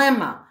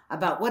dilemma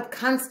about what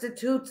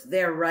constitutes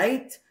their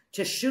right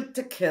to shoot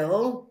to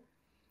kill,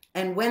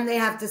 and when they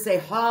have to say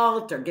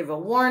halt or give a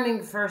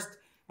warning first.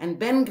 And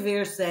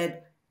Ben-Gvir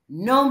said,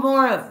 no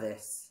more of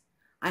this.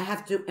 I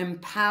have to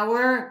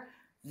empower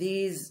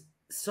these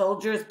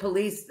soldiers,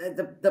 police,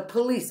 the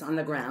police on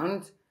the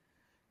ground,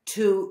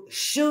 to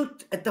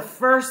shoot at the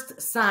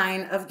first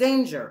sign of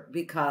danger,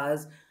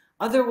 because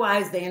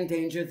otherwise they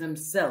endanger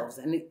themselves,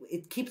 and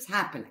it keeps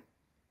happening.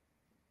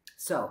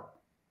 So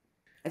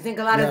I think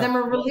a lot of them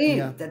are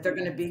relieved that they're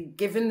going to be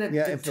given the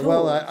tools.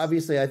 Well,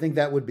 obviously, I think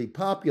that would be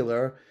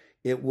popular.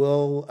 It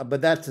will,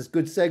 but that's a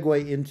good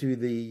segue into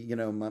the,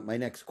 my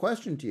next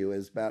question to you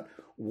is about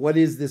what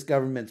is this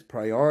government's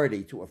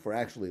priority for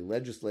actually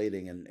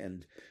legislating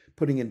and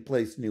putting in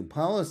place new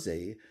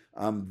policy.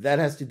 That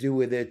has to do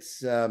with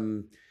its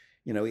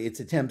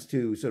attempts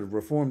to sort of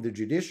reform the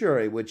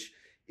judiciary, which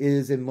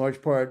is in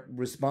large part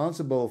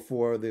responsible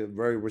for the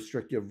very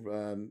restrictive,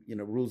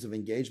 rules of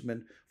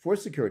engagement for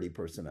security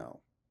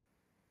personnel.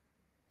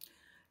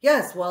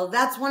 Yes, well,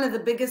 that's one of the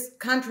biggest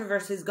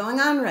controversies going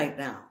on right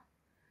now,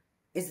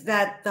 is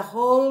that the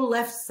whole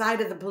left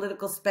side of the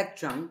political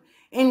spectrum,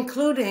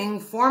 including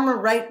former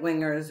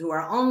right-wingers who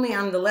are only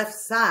on the left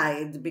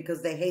side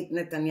because they hate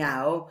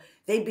Netanyahu,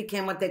 they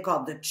became what they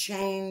called the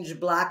change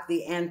bloc,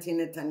 the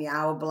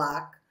anti-Netanyahu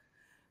bloc.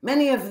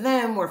 Many of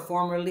them were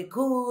former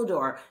Likud,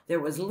 or there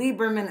was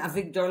Lieberman,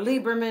 Avigdor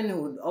Lieberman,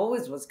 who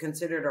always was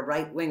considered a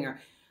right-winger.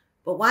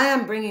 But why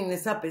I'm bringing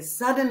this up is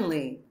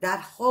suddenly that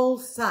whole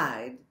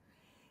side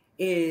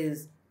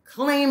is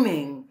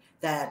claiming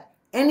that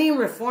any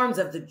reforms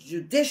of the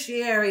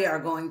judiciary are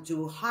going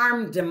to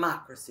harm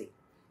democracy.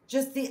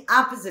 Just the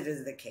opposite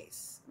is the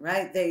case,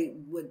 right?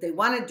 What they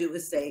want to do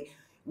is say,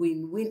 we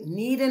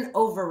need an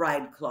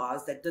override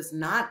clause that does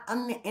not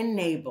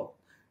enable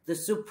the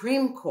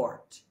Supreme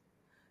Court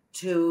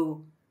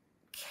to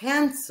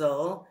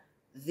cancel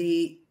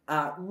the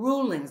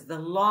rulings, the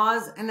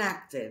laws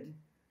enacted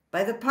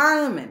by the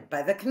parliament,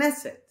 by the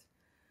Knesset.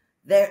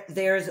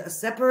 There's a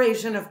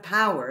separation of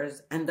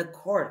powers, and the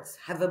courts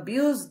have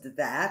abused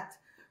that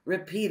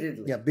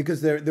repeatedly. Yeah,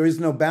 because there is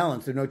no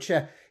balance. There's no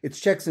check. It's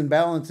checks and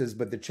balances,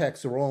 but the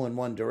checks are all in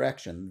one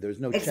direction. There's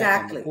no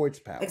check on the court's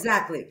power.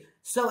 Exactly.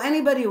 So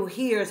anybody who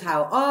hears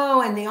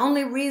how, and the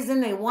only reason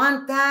they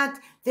want that,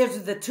 there's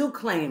the two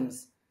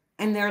claims,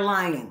 and they're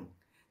lying.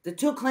 The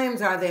two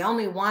claims are they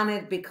only want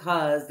it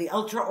because the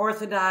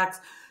ultra-Orthodox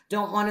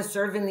don't want to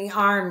serve in the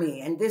army,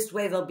 and this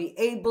way they'll be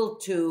able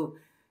to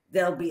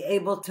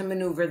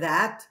maneuver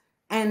that.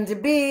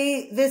 And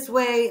B, this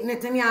way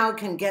Netanyahu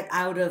can get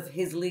out of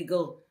his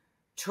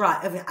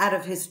out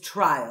of his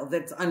trial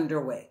that's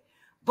underway.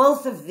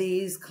 Both of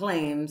these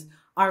claims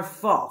are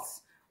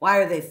false. Why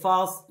are they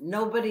false?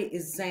 Nobody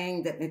is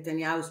saying that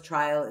Netanyahu's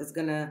trial is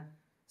going to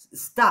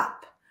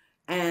stop.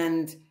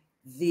 And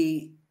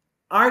the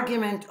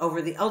argument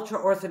over the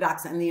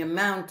ultra-Orthodox and the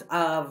amount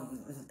of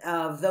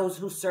those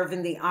who serve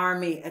in the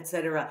army,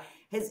 etc.,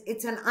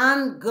 it's an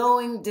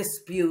ongoing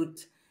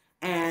dispute.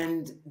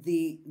 And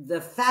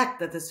the fact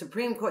that the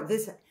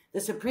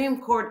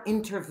Supreme Court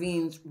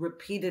intervenes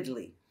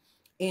repeatedly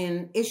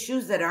in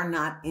issues that are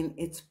not in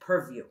its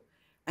purview,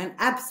 and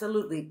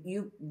absolutely,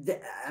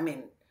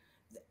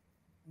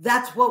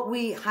 that's what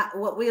we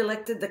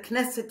elected the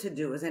Knesset to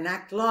do, is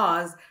enact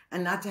laws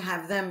and not to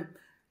have them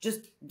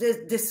just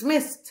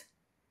dismissed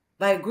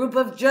by a group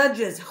of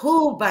judges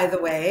who, by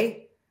the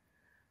way,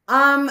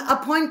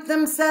 appoint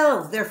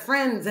themselves, their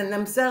friends and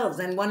themselves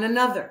and one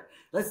another.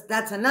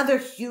 That's another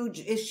huge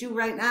issue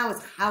right now,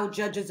 is how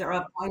judges are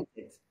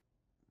appointed.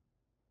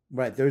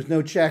 Right. There's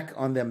no check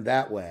on them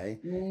that way.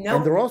 Nope.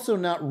 And they're also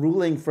not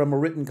ruling from a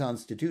written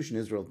constitution.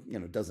 Israel,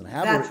 doesn't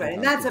have a written constitution.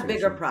 And that's a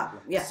bigger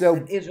problem. Yes.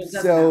 So, Israel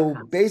doesn't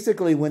have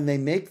basically when they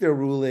make their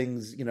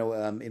rulings,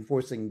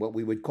 enforcing what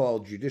we would call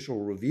judicial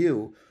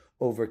review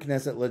over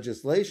Knesset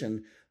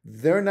legislation,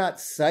 they're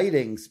not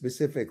citing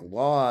specific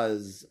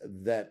laws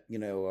that,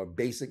 are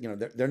basic,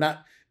 they're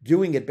not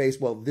doing it based,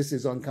 well, this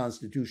is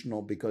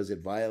unconstitutional because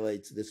it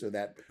violates this or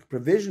that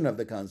provision of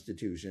the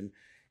Constitution.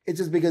 It's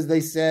just because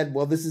they said,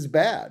 well, this is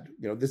bad.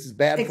 This is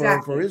bad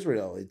for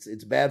Israel.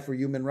 It's bad for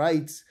human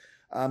rights,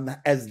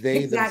 as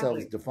they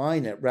themselves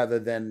define it, rather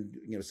than,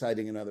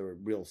 citing another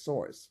real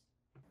source.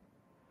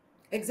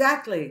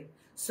 Exactly.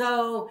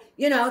 So,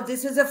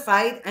 this is a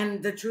fight.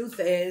 And the truth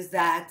is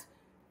that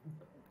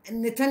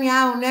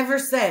Netanyahu never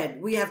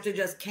said we have to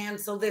just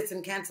cancel this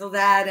and cancel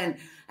that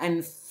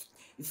and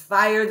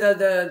fire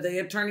the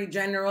attorney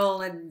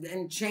general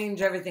and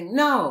change everything.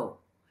 No.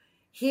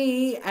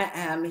 He's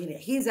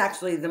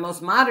actually the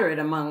most moderate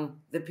among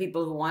the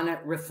people who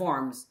want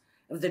reforms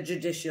of the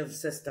judicial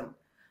system.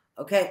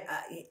 Okay,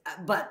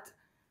 but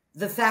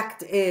the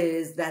fact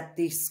is that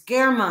the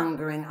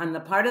scaremongering on the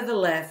part of the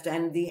left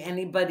and the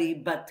anybody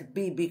but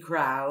Bibi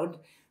crowd,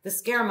 the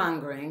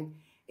scaremongering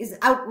is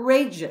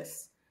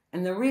outrageous.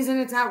 And the reason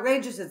it's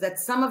outrageous is that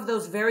some of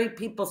those very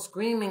people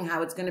screaming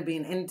how it's going to be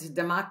an end to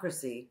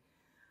democracy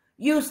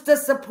used to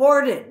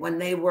support it when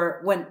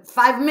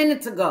 5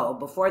 minutes ago,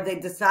 before they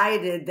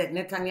decided that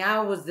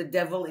Netanyahu was the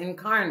devil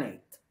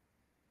incarnate.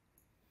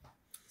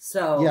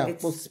 So yeah,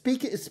 well,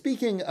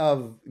 speaking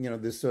of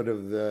this sort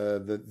of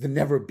the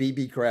never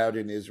Bibi crowd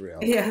in Israel.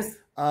 Yes.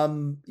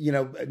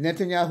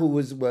 Netanyahu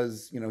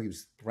was he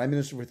was prime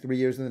minister for 3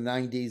 years in the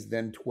 90s,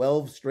 then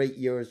 12 straight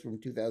years from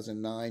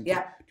 2009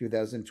 to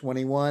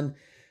 2021.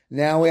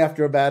 now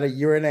after about a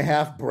year and a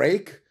half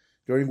break,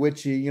 during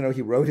which he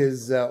wrote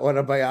his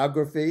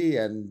autobiography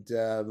and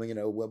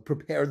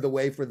prepared the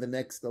way for the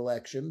next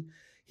election,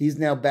 he's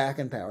now back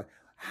in power.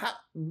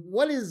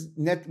 What is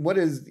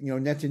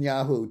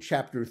Netanyahu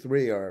chapter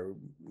 3, or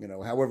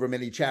however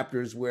many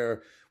chapters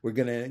where we're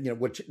gonna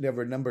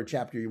whichever number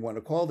chapter you want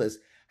to call this?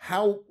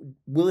 How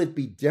will it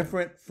be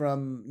different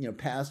from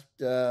past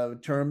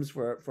terms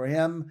for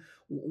him?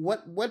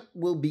 What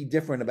will be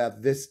different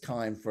about this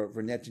time for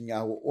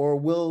Netanyahu, or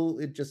will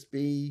it just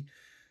be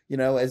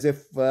as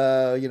if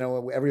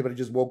everybody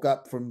just woke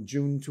up from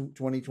June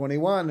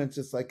 2021? It's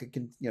just like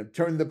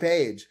turn the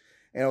page.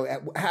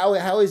 How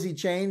has he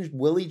changed?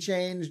 Will he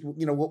change?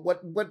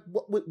 What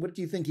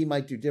do you think he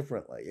might do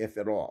differently, if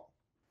at all?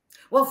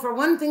 Well, for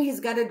one thing, he's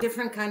got a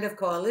different kind of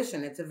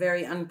coalition. It's a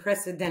very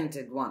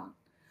unprecedented one.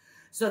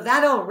 So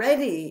that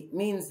already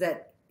means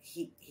that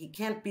he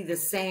can't be the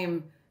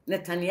same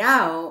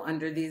Netanyahu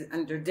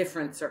under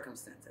different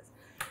circumstances.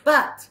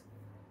 But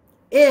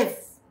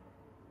if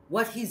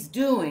what he's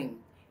doing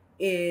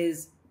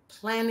is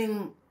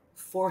planning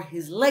for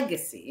his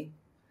legacy,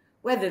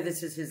 whether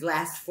this is his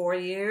last 4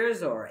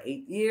 years or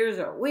 8 years,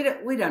 or we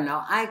don't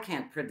know. I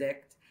can't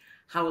predict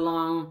how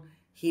long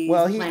he's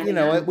planning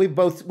on.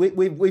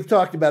 We've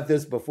talked about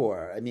this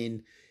before. I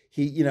mean,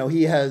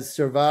 he has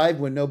survived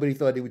when nobody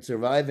thought he would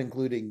survive,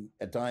 including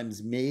at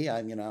times me.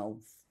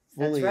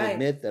 Fully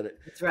admit that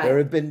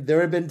there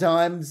have been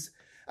times.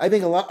 I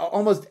think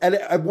almost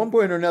at one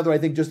point or another, I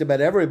think just about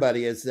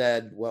everybody has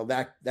said, well,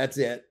 that's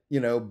it,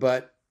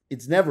 but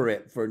it's never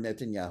it for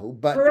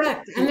Netanyahu. But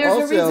correct. And there's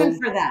a reason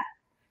for that.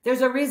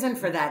 There's a reason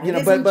for that.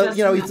 But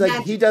it's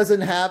like he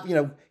doesn't have,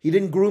 he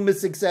didn't groom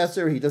his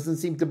successor. He doesn't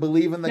seem to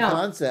believe in the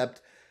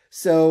concept.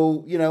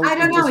 So, I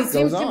don't know. He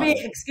seems to be,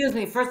 excuse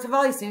me, first of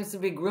all, he seems to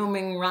be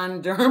grooming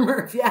Ron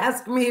Dermer, if you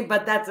ask me,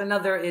 but that's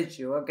another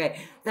issue.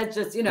 Okay. That's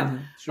just,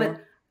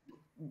 sure.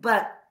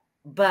 But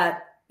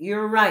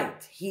you're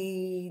right.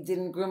 He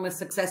didn't groom a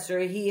successor.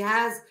 He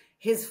has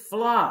his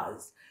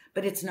flaws,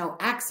 but it's no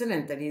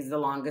accident that he's the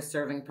longest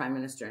serving prime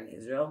minister in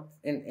Israel,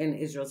 in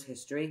Israel's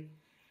history.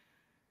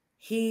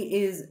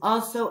 He is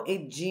also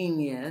a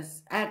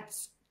genius at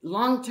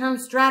long-term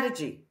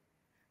strategy.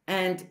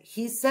 And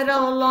he said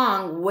all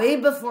along, way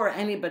before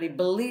anybody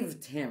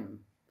believed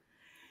him,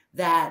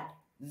 that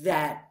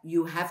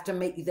you have to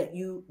that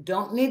you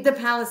don't need the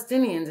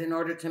Palestinians in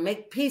order to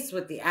make peace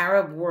with the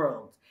Arab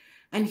world.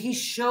 And he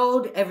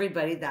showed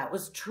everybody that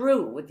was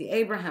true with the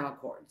Abraham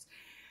Accords.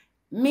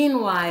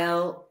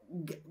 Meanwhile,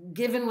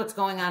 given what's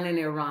going on in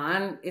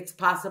Iran, it's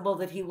possible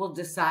that he will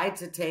decide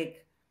to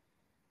take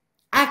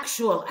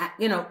actual,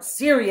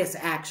 serious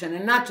action,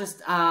 and not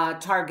just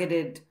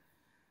targeted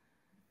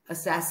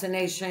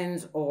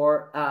assassinations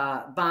or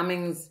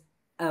bombings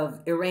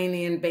of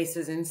Iranian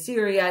bases in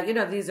Syria.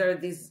 These are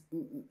these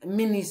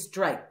mini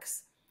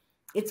strikes.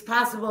 It's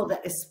possible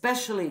that,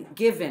 especially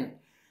given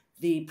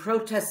the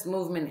protest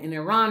movement in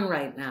Iran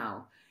right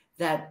now,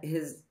 that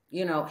has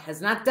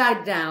not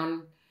died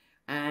down,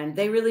 and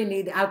they really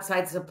need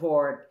outside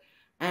support.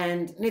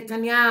 And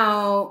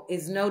Netanyahu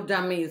is no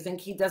dummy. You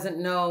think he doesn't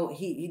know?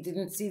 He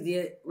didn't see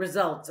the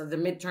results of the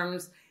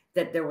midterms,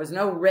 that there was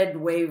no red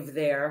wave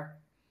there,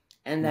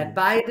 and that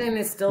Biden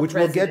is still which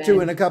president. We'll get to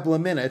in a couple of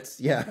minutes.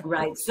 Yeah.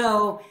 Right.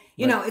 So,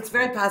 it's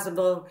very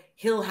possible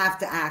he'll have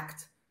to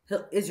act.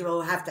 Israel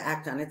will have to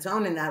act on its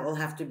own, and that will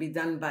have to be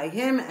done by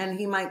him, and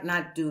he might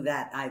not do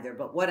that either.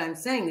 But what I'm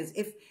saying is,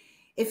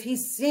 if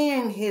he's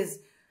seeing his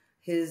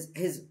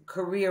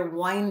career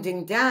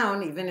winding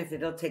down, even if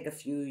it'll take a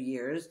few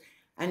years,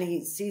 and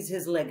he sees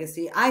his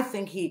legacy, I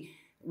think he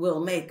will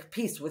make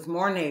peace with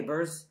more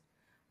neighbors,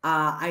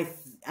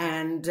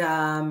 and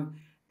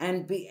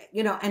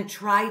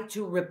try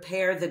to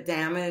repair the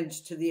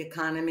damage to the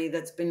economy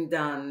that's been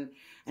done,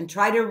 and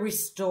try to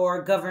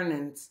restore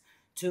governance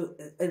to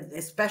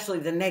especially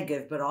the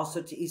Negev, but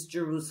also to East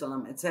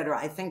Jerusalem, etc.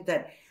 I think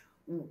that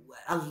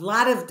a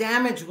lot of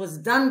damage was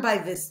done by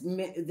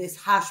this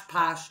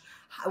hodgepodge,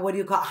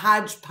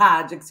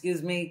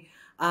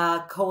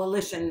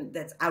 coalition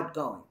that's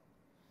outgoing.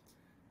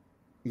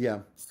 Yeah.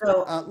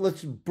 So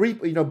let's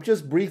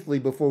just briefly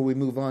before we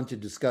move on to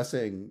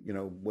discussing,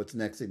 what's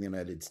next in the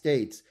United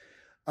States.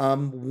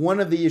 One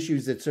of the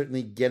issues that's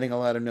certainly getting a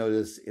lot of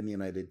notice in the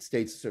United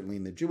States, certainly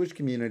in the Jewish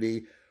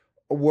community,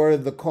 were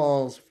the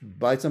calls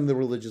by some of the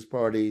religious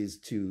parties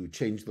to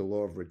change the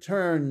law of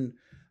return,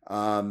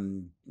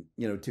 to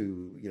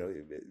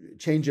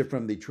change it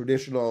from the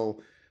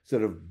traditional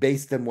sort of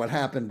based on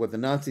what the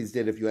Nazis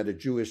did. If you had a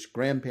Jewish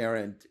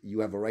grandparent,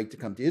 you have a right to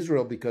come to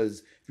Israel,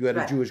 because if you had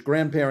a Jewish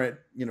grandparent,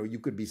 you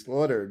could be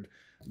slaughtered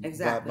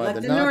exactly by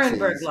like the Nuremberg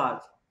Nazis.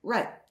 laws.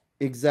 Right.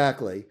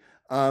 Exactly.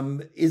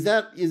 Is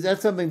that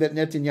something that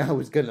Netanyahu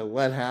is going to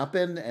let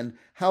happen? And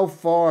how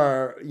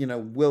far,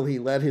 will he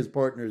let his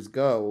partners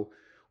go,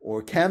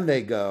 or can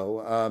they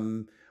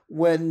go?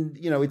 When,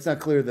 it's not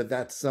clear that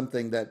that's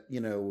something that,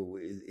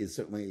 is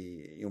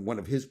certainly one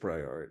of his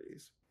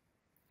priorities.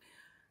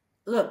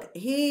 Look,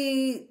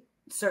 he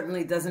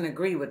certainly doesn't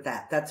agree with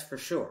that. That's for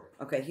sure.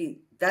 Okay.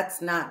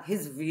 that's not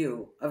his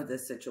view of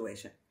this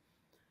situation.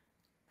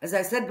 As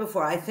I said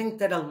before, I think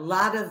that a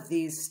lot of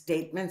these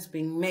statements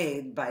being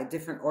made by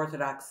different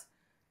Orthodox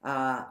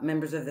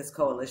members of this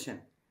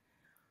coalition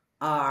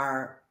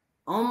are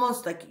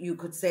almost like, you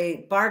could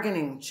say,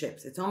 bargaining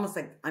chips. It's almost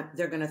like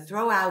they're going to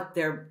throw out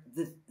their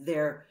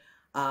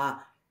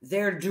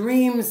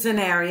dream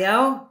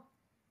scenario,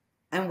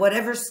 and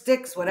whatever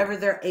sticks, whatever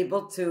they're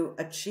able to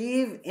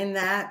achieve in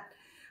that,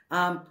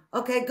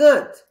 okay,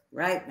 good,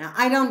 right? Now,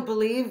 I don't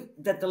believe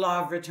that the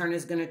law of return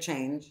is going to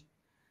change.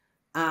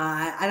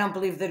 I don't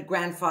believe that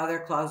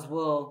grandfather clause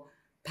will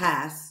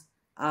pass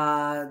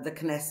the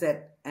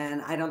Knesset,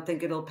 and I don't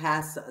think it'll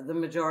pass the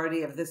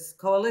majority of this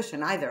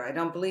coalition either. I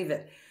don't believe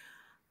it.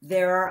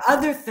 There are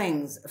other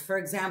things, for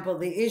example,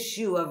 the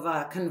issue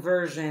of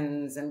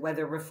conversions and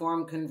whether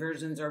reform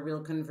conversions are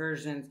real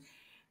conversions.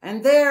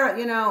 And there,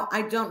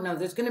 I don't know.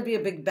 There's going to be a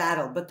big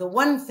battle. But the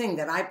one thing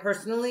that I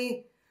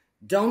personally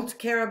don't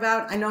care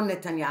about, I know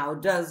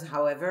Netanyahu does,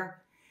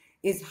 however,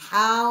 is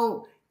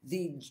how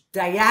the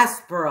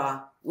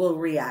diaspora will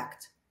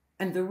react.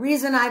 And the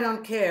reason I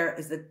don't care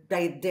is that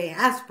the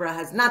diaspora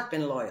has not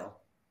been loyal,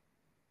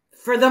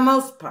 for the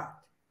most part.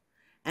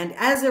 And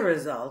as a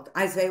result,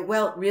 I say,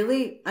 well,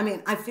 really? I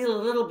mean, I feel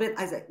a little bit,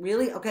 I say,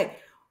 really? Okay,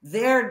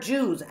 they're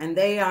Jews, and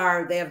they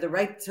have the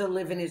right to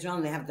live in Israel,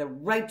 and they have the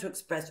right to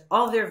express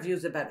all their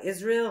views about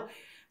Israel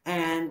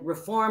and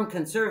Reform,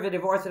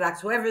 conservative, Orthodox,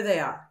 whoever they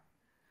are.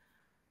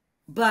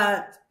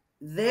 But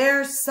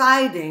they're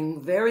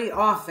siding very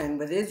often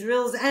with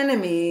Israel's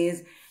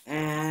enemies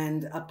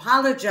and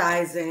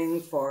apologizing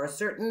for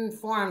certain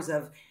forms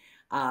of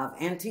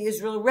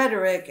anti-Israel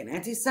rhetoric and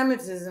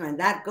anti-Semitism, and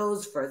that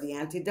goes for the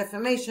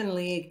Anti-Defamation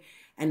League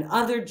and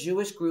other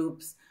Jewish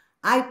groups.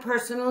 I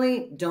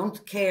personally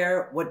don't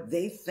care what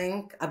they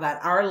think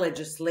about our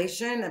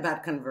legislation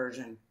about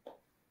conversion.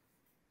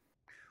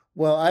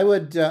 Well,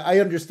 I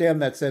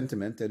understand that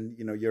sentiment and,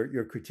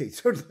 your critique.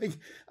 Certainly,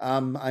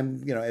 I'm,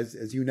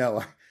 as you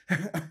know,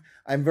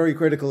 I'm very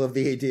critical of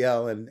the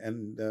ADL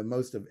and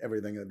most of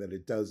everything that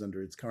it does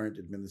under its current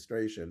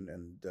administration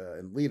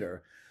and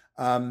leader.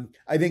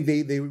 I think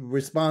the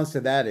response to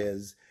that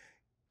is,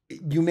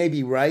 you may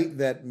be right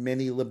that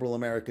many liberal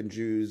American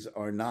Jews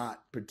are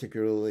not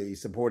particularly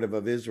supportive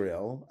of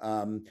Israel.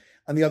 On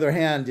the other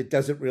hand, it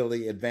doesn't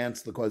really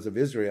advance the cause of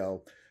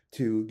Israel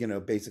to,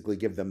 basically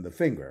give them the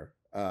finger.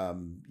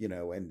 And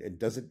it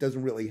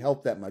doesn't really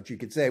help that much. You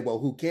could say, well,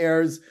 who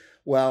cares?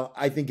 Well,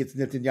 I think it's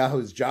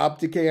Netanyahu's job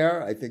to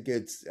care. I think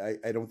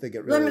I don't think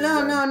it really.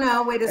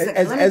 No. Wait a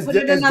second. Let me put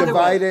it another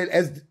way.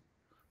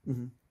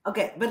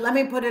 Okay, but let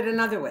me put it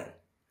another way.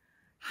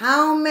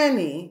 How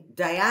many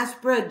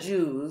diaspora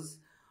Jews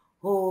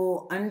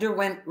who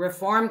underwent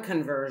reform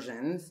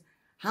conversions,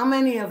 how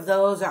many of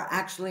those are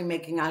actually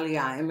making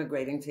Aliyah,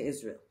 immigrating to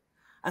Israel?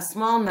 A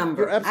small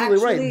number. You're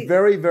absolutely right.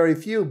 Very, very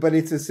few, but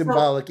it's a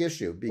symbolic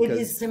issue. Because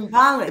it is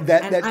symbolic.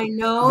 I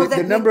know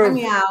that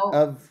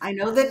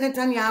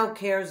Netanyahu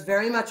cares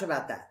very much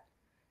about that.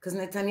 Because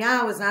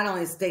Netanyahu is not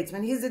only a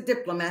statesman, he's a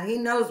diplomat. He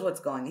knows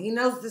what's going on. He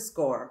knows the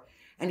score.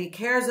 And he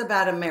cares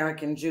about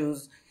American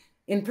Jews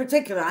in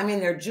particular. I mean,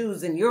 there are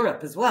Jews in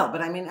Europe as well.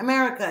 But I mean,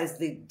 America is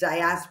the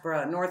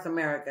diaspora. North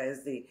America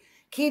is the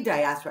key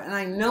diaspora. And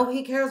I know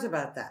he cares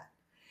about that.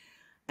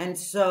 And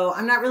so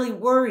I'm not really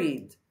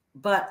worried.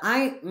 But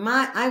I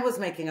was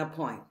making a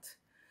point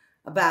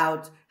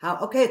about how,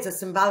 okay, it's a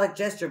symbolic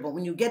gesture, but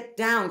when you get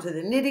down to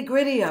the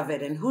nitty-gritty of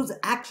it and who's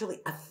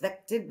actually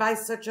affected by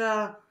such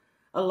a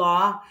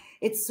law,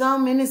 it's so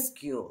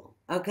minuscule,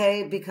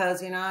 okay? Because,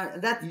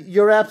 that's...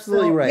 You're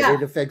absolutely right. Yeah.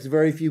 It affects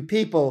very few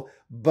people,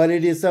 but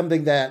it is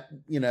something that,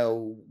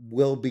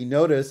 will be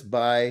noticed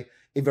by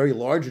a very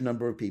large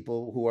number of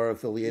people who are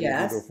affiliated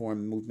with the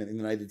Reform movement in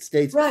the United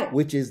States,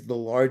 which is the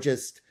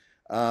largest...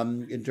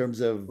 in terms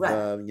of,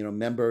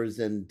 members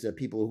and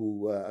people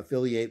who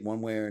affiliate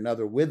one way or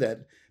another with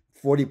it,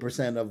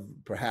 40%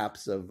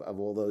 of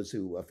all those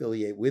who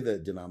affiliate with a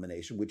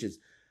denomination, which is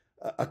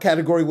a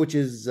category which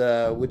is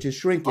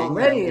shrinking.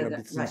 Already,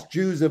 since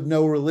Jews of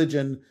no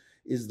religion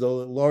is the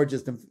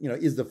largest,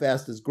 is the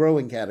fastest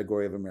growing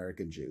category of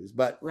American Jews.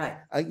 But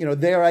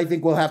there, I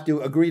think we'll have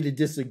to agree to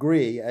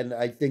disagree, and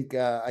I think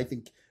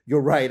you're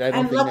right. I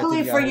don't think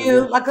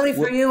luckily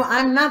for you,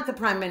 I'm not the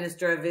prime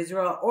minister of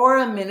Israel or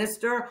a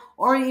minister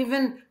or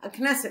even a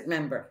Knesset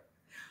member.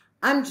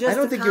 I'm just. I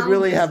don't think you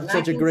really have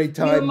such a great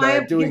time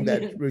doing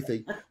that,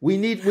 Ruthie. We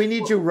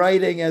need you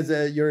writing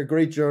you're a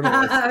great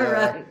journalist.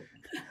 Right.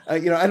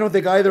 I don't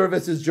think either of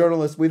us is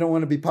journalists. We don't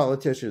want to be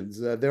politicians.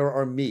 They're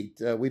our meat.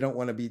 We don't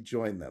want to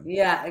join them.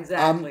 Yeah,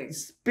 exactly.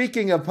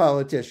 Speaking of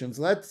politicians,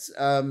 let's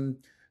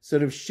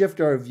sort of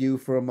shift our view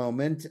for a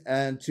moment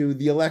and to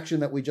the election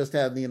that we just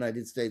had in the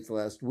United States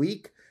last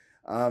week.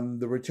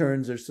 The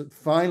returns are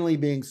finally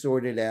being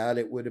sorted out.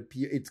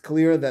 It's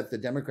clear that the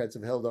Democrats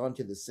have held on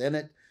to the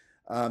Senate,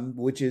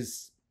 which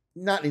is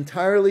not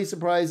entirely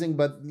surprising,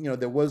 but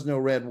there was no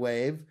red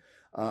wave.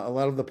 A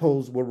lot of the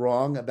polls were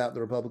wrong about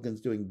the Republicans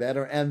doing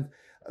better, and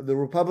the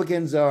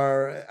Republicans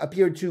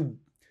appear to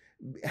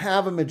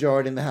have a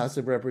majority in the House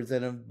of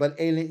Representatives, but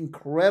an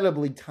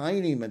incredibly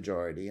tiny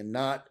majority, and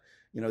not,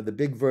 the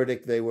big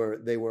verdict they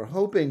were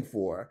hoping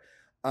for.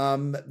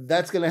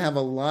 That's going to have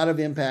a lot of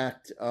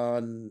impact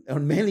on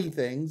many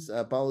things,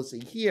 policy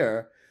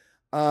here,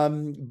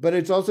 but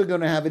it's also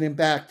going to have an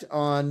impact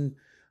on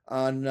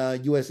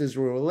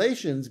U.S.-Israel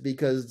relations,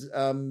 because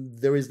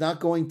there is not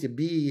going to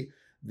be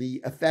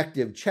the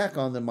effective check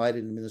on the Biden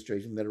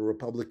administration that a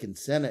Republican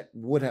Senate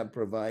would have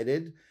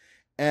provided.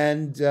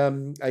 And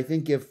I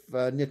think if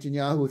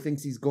Netanyahu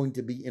thinks he's going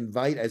to be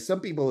invited, as some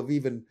people have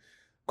even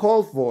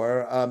called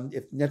for,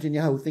 if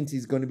Netanyahu thinks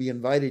he's going to be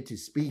invited to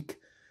speak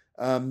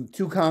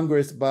to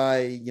Congress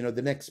by,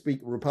 the next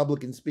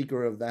Republican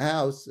Speaker of the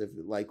House, if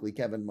likely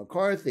Kevin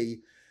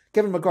McCarthy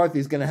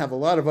is going to have a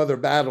lot of other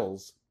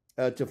battles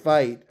to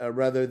fight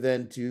rather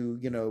than to,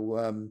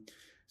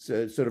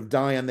 sort of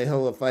die on the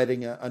hill of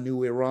fighting a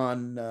new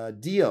Iran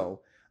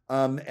deal.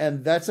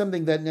 And that's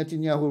something that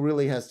Netanyahu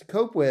really has to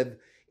cope with,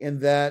 in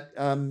that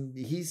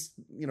he's,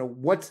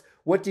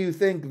 what do you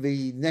think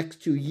the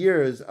next 2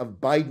 years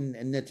of Biden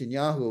and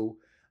Netanyahu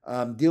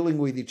dealing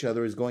with each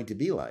other is going to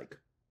be like?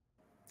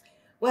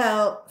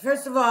 Well,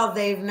 first of all,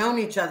 they've known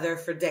each other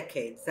for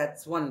decades.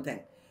 That's one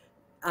thing.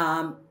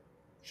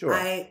 Sure.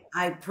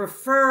 I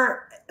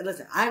prefer,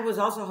 listen, I was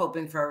also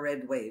hoping for a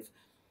red wave.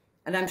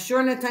 And I'm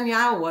sure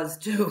Netanyahu was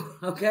too,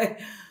 okay?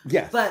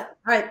 Yes. But,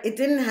 all right, it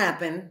didn't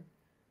happen.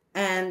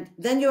 And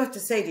then you have to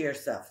say to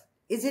yourself,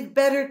 is it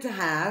better to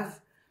have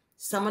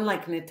someone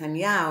like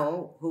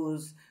Netanyahu,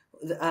 who's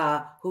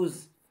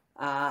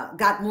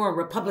got more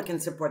Republican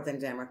support than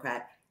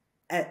Democrat,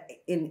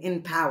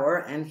 in power,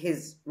 and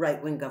his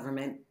right-wing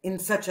government in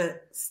such a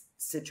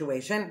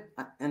situation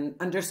and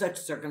under such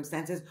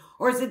circumstances?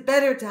 Or is it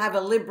better to have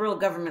a liberal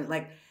government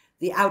like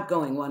the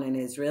outgoing one in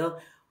Israel,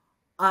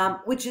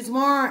 which is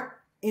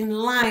more in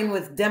line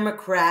with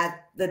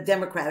the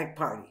Democratic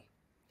Party?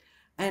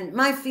 And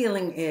my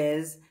feeling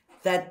is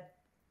that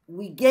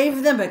we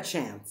gave them a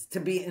chance to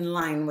be in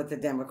line with the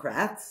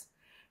Democrats,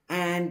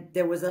 and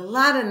there was a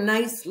lot of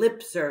nice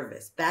lip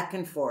service back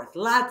and forth,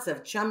 lots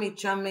of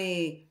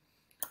chummy,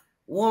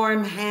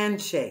 warm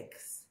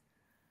handshakes.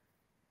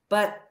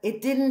 But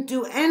it didn't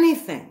do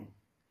anything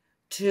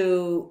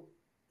to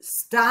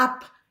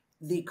stop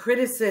the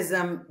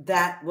criticism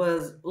that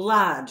was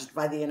lodged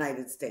by the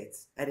United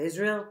States at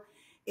Israel.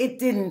 It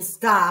didn't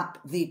stop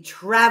the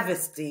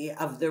travesty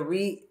of the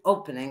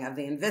reopening of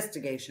the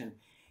investigation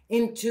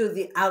into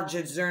the Al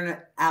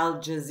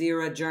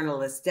Jazeera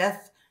journalist's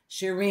death,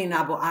 Shireen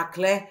Abu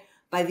Akleh,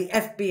 by the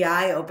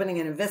FBI opening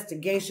an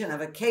investigation of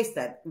a case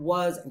that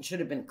was and should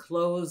have been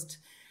closed.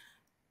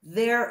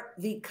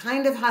 The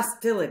kind of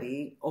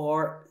hostility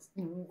or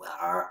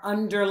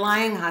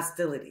underlying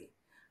hostility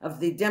of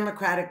the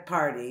Democratic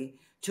Party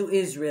to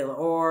Israel,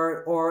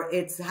 or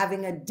it's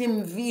having a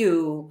dim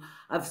view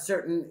of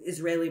certain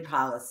Israeli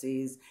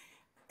policies,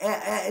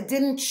 it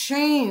didn't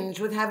change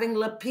with having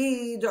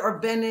Lapid or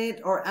Bennett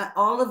or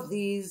all of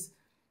these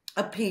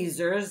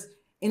appeasers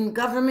in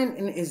government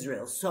in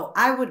Israel. So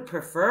I would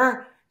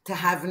prefer to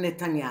have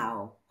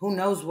Netanyahu, who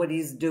knows what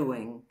he's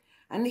doing.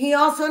 And he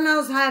also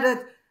knows how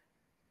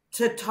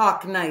to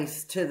talk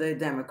nice to the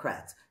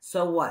Democrats.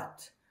 So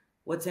what?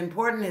 What's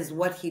important is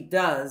what he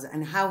does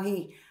and how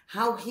he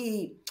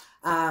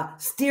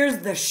steers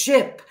the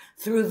ship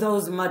through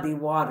those muddy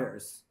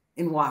waters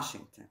in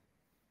Washington.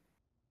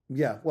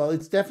 Yeah, well,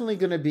 it's definitely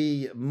going to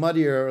be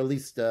muddier, or at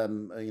least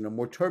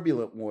more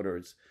turbulent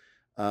waters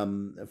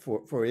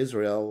for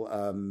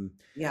Israel.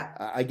 Yeah,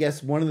 I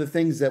guess one of the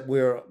things that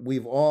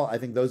we've all, I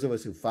think those of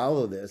us who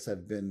follow this,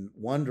 have been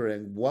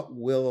wondering, what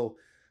will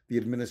the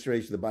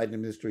Biden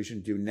administration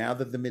do now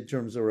that the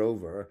midterms are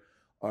over?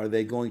 Are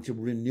they going to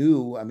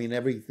renew? I mean,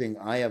 everything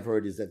I have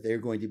heard is that they're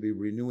going to be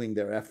renewing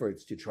their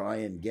efforts to try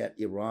and get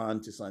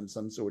Iran to sign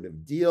some sort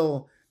of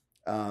deal,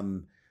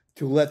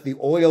 to let the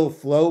oil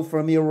flow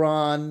from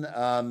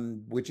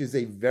Iran, which is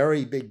a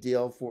very big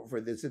deal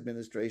for this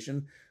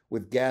administration,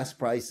 with gas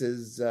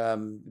prices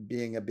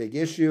being a big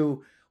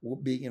issue,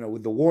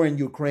 with the war in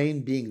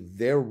Ukraine being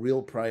their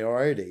real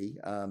priority.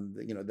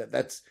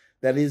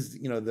 That is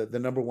the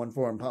number one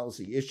foreign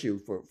policy issue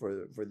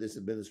for this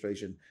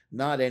administration.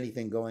 Not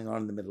anything going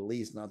on in the Middle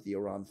East, not the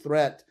Iran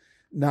threat,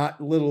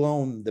 not let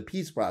alone the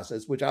peace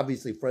process, which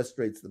obviously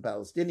frustrates the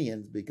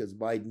Palestinians, because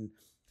Biden,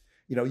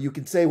 you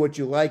can say what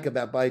you like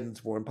about Biden's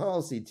foreign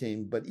policy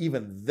team, but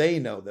even they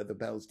know that the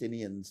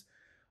Palestinians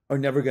are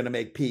never going to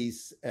make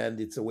peace, and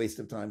it's a waste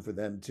of time for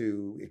them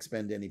to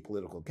expend any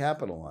political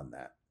capital on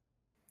that.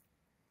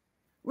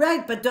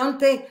 Right, but don't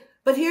they?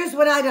 But here's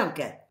what I don't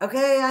get.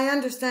 Okay, I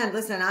understand.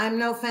 Listen, I'm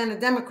no fan of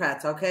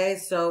Democrats. Okay,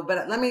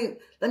 but let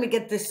me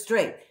get this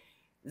straight.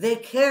 They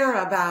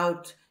care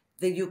about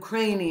the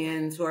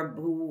Ukrainians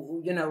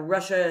who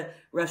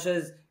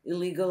Russia's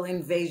illegal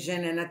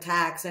invasion and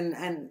attacks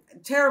and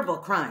terrible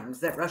crimes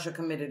that Russia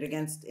committed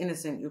against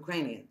innocent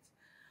Ukrainians.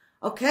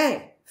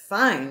 Okay,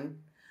 fine.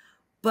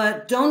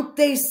 But don't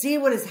they see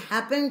what has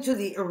happened to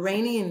the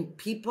Iranian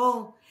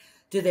people?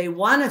 Do they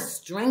want to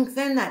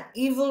strengthen that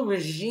evil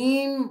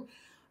regime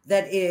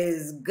that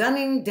is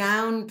gunning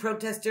down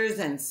protesters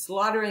and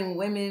slaughtering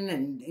women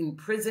and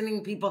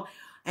imprisoning people.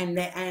 And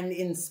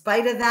in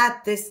spite of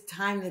that, this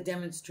time the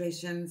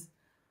demonstrations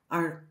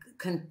are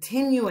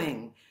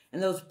continuing.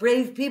 And those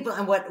brave people,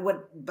 and what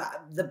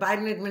the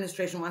Biden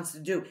administration wants to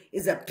do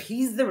is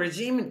appease the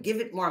regime and give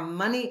it more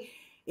money.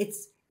 It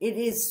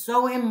is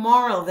so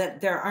immoral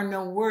that there are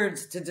no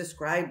words to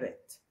describe it.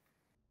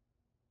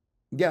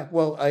 Yeah,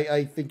 well,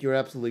 I think you're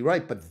absolutely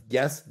right. But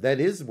yes, that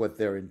is what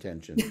their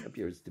intention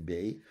appears to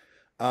be.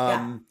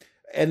 Yeah.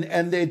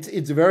 And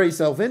it's very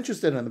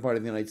self-interested on the part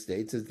of the United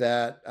States, is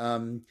that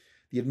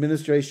the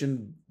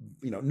administration,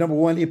 number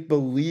one, it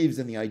believes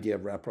in the idea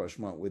of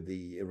rapprochement with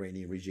the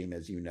Iranian regime,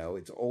 as you know.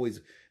 It's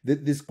always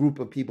this group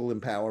of people in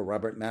power,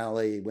 Robert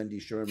Malley, Wendy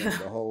Sherman,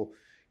 the whole,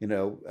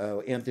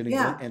 Anthony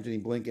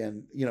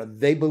Blinken,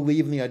 they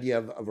believe in the idea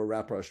of a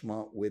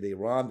rapprochement with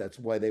Iran. That's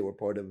why they were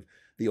part of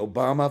the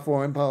Obama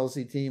foreign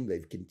policy team.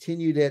 They've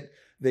continued it.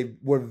 They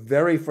were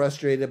very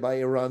frustrated by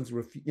Iran's,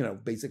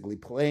 basically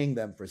playing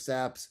them for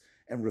saps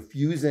and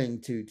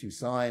refusing to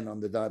sign on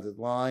the dotted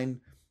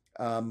line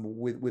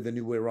with a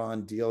new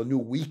Iran deal, a new,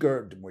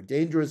 weaker, more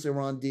dangerous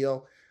Iran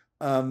deal.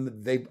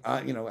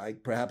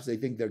 Perhaps they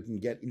think they can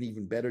get an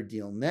even better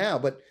deal now,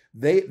 but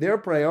their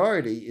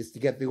priority is to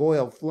get the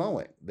oil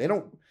flowing.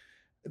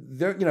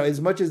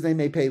 As much as they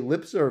may pay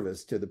lip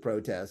service to the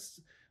protests,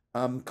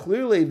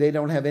 clearly they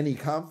don't have any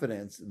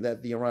confidence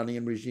that the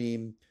Iranian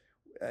regime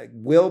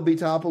will be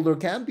toppled or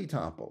can be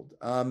toppled.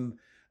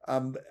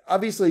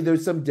 Obviously,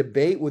 there's some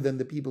debate within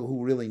the people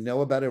who really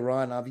know about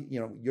Iran.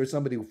 You're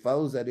somebody who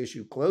follows that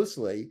issue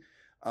closely.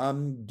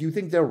 Do you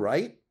think they're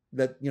right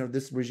that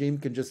this regime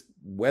can just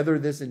weather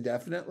this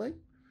indefinitely,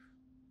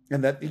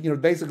 and that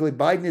basically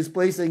Biden is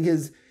placing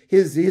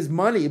his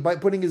money by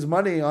putting his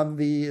money on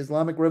the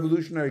Islamic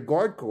Revolutionary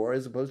Guard Corps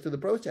as opposed to the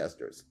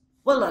protesters?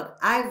 Well, look,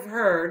 I've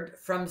heard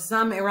from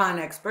some Iran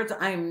experts.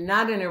 I'm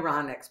not an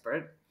Iran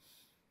expert,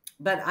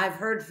 but I've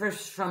heard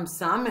from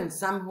some, and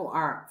some who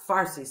are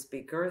Farsi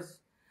speakers,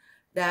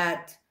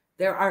 that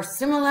there are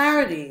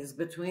similarities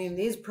between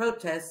these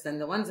protests and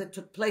the ones that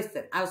took place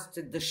that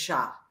ousted the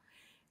Shah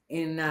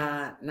in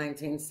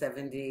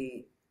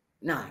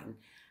 1979.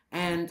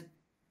 And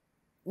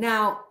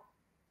now,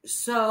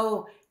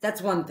 so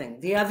that's one thing.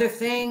 The other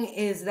thing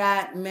is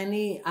that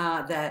many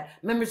that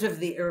members of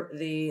the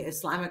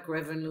Islamic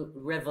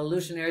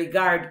Revolutionary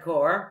Guard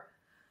Corps,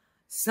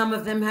 some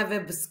of them have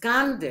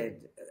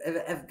absconded,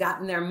 have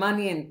gotten their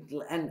money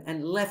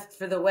and left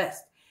for the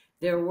West.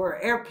 There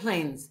were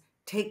airplanes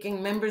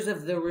taking members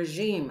of the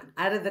regime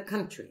out of the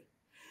country.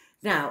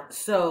 Now,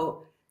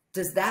 so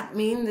does that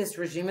mean this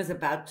regime is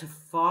about to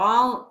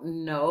fall?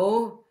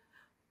 No,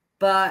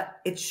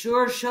 but it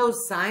sure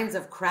shows signs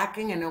of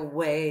cracking in a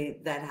way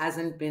that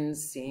hasn't been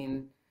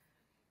seen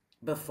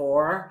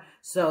before.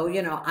 So,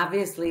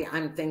 obviously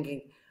I'm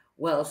thinking,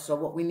 well, so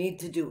what we need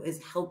to do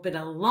is help it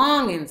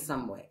along in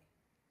some way,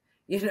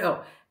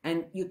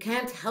 and you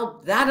can't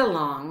help that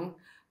along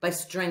by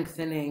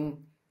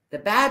strengthening the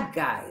bad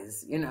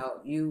guys.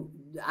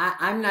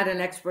 I'm not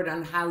an expert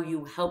on how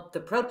you help the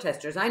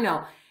protesters. I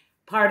know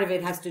part of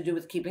it has to do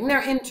with keeping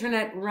their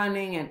internet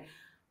running and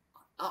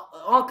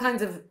all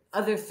kinds of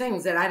other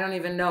things that I don't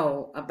even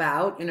know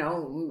about.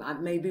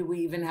 Maybe we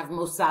even have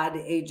Mossad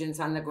agents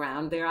on the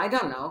ground there. I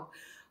don't know.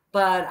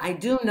 But I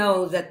do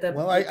know that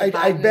Well,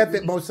 I bet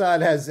that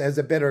Mossad has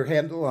a better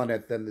handle on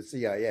it than the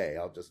CIA.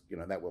 I'll just,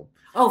 that will...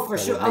 Oh, for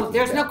sure. Oh,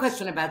 there's no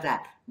question about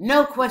that.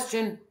 No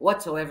question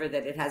whatsoever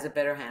that it has a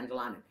better handle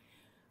on it.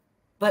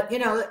 But,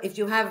 if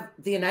you have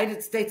the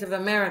United States of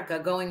America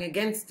going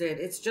against it,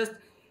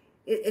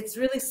 it's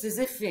really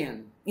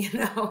Sisyphean,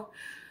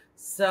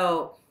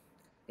 So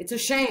it's a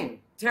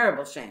shame,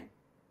 terrible shame.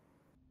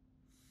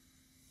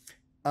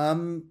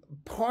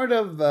 Part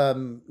of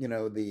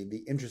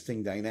the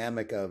interesting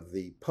dynamic of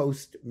the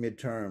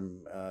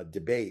post-midterm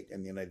debate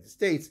in the United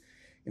States,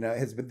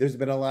 there's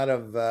been a lot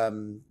of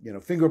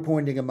finger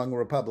pointing among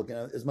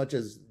Republicans. As much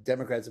as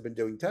Democrats have been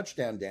doing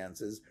touchdown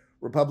dances,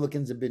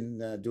 Republicans have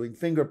been doing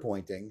finger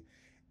pointing,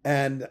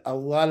 and a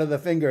lot of the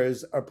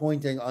fingers are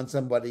pointing on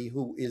somebody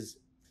who is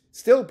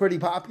still pretty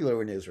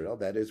popular in Israel.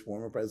 That is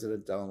former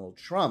President Donald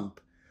Trump,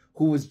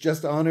 who was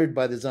just honored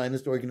by the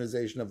Zionist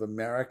Organization of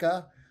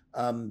America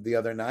the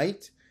other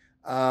night,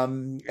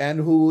 and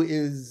who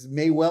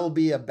may well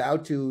be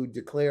about to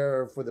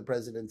declare for the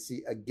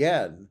presidency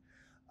again.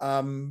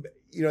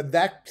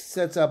 That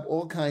sets up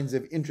all kinds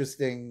of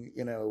interesting,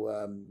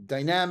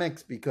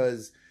 dynamics,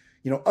 because,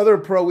 other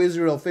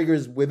pro-Israel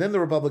figures within the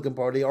Republican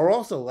Party are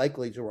also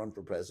likely to run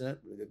for president.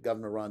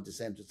 Governor Ron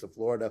DeSantis of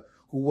Florida,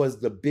 who was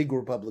the big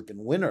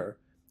Republican winner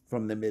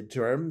from the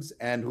midterms,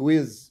 and who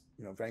is,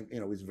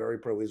 is very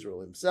pro-Israel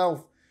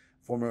himself.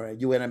 Former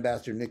UN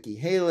Ambassador Nikki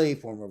Haley,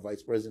 former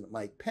Vice President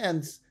Mike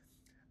Pence.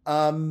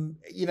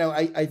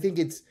 I think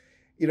it's,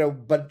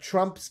 but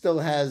Trump still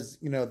has,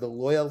 the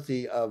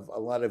loyalty of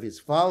a lot of his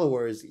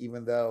followers,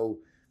 even though,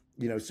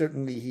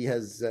 certainly he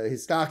has,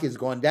 his stock has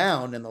gone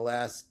down in the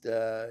last,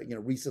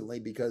 recently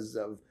because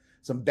of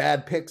some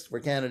bad picks for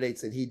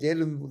candidates that he did,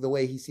 and the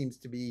way he seems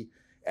to be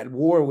at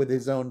war with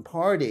his own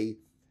party.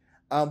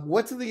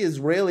 What's the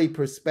Israeli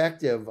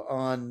perspective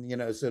on,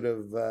 sort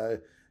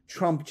of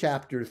Trump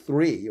chapter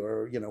 3,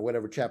 or,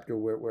 whatever chapter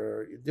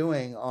we're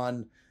doing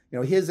on,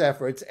 his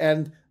efforts,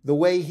 and the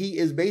way he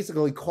is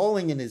basically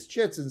calling in his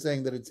chits and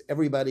saying that it's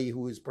everybody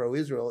who is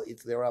pro-Israel,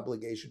 it's their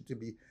obligation to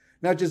be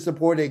not just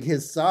supporting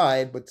his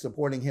side, but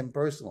supporting him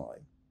personally?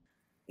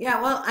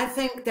 Yeah, well, I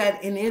think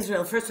that in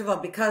Israel, first of all,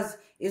 because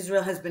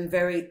Israel has been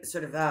very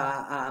sort of,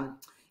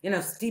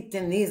 steeped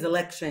in these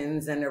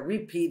elections and a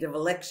repeat of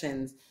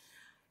elections,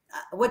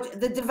 what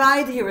the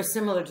divide here is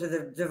similar to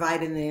the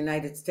divide in the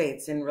United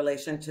States in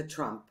relation to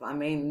Trump. I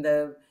mean,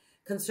 the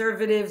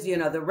conservatives,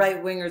 the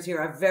right wingers here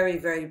are very,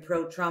 very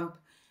pro-Trump,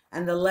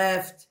 and the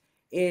left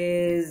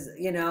is,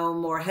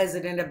 more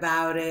hesitant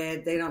about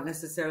it. They don't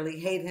necessarily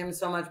hate him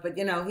so much, but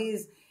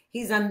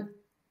he's on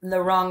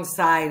the wrong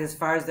side as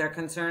far as they're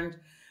concerned.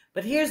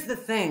 But here's the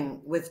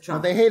thing with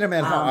Trump. Well, they hate him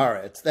at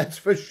Haaretz, that's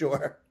for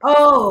sure.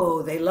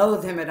 Oh, they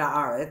loathe him at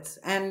Haaretz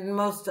and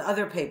most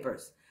other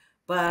papers.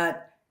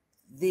 But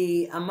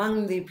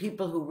among the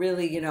people who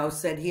really,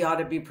 said he ought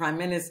to be prime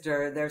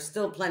minister, there's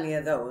still plenty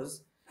of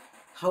those.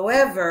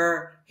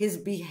 However, his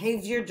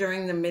behavior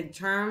during the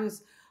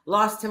midterms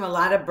lost him a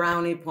lot of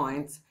brownie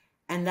points,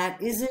 and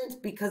that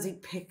isn't because he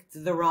picked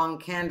the wrong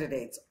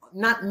candidates,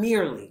 not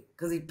merely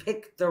because he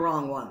picked the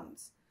wrong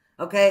ones,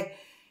 okay?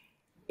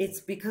 It's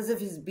because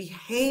of his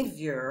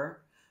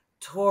behavior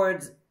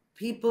towards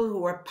people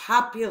who are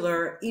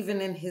popular even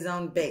in his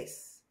own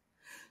base.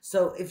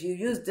 So if you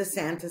use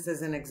DeSantis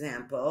as an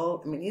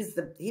example, I mean, he's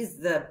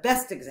the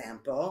best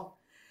example.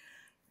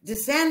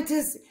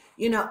 DeSantis,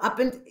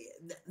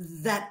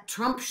 that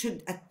Trump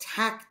should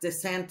attack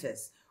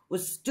DeSantis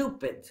was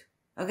stupid.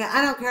 Okay,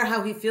 I don't care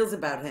how he feels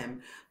about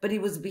him, but he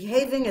was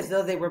behaving as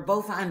though they were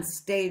both on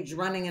stage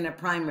running in a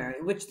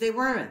primary, which they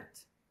weren't.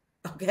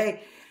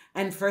 Okay,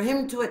 and for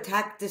him to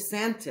attack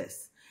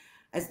DeSantis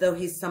as though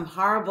he's some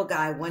horrible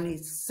guy when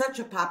he's such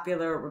a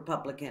popular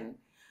Republican,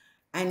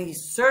 and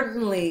he's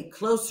certainly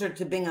closer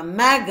to being a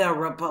MAGA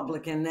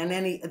Republican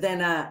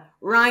than a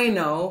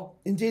rhino.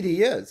 Indeed,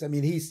 he is. I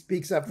mean, he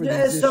speaks up for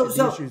these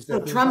issues. So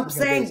Trump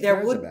saying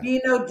there would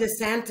be no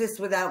DeSantis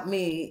without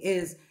me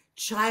is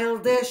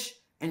childish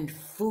and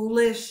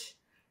foolish.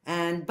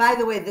 And by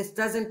the way, this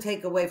doesn't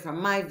take away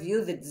from my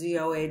view that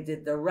ZOA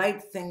did the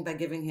right thing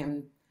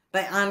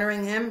by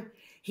honoring him.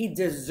 He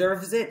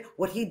deserves it.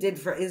 What he did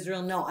for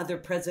Israel, no other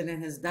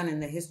president has done in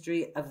the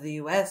history of the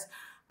U.S.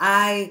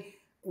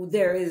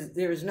 There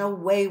is no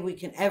way we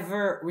can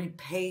ever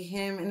repay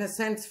him in a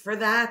sense for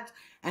that.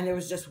 And there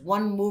was just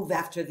one move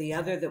after the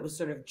other that was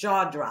sort of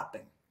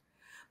jaw-dropping.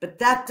 But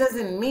that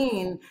doesn't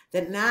mean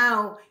that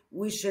now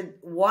we should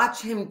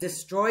watch him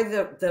destroy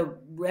the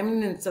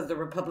remnants of the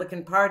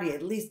Republican Party,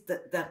 at least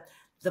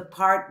the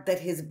part that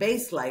his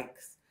base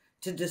likes,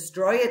 to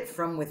destroy it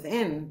from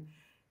within.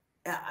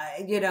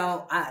 It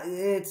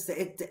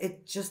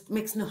just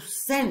makes no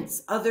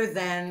sense other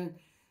than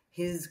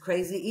his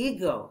crazy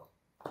ego.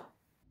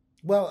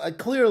 Well,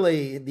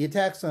 clearly the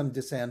attacks on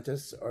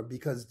DeSantis are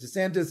because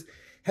DeSantis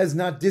has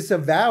not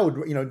disavowed,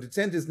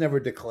 DeSantis never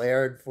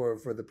declared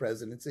for the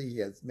presidency. He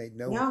has made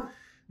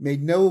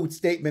no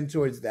statement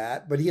towards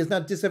that, but he has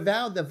not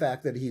disavowed the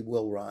fact that he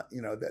will run,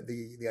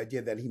 the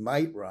idea that he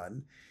might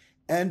run.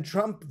 And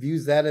Trump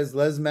views that as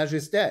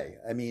lèse-majesté.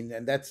 I mean,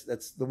 and that's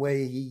the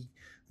way he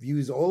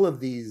views all of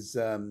these,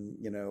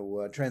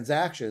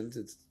 transactions.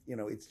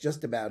 It's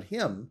just about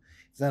him.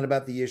 It's not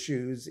about the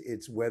issues.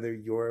 It's whether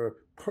you're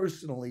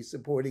personally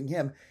supporting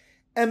him.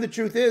 And the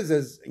truth is,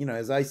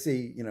 as I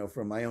see,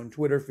 from my own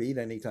Twitter feed,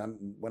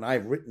 anytime when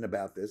I've written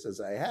about this,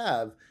 as I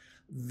have,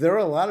 there are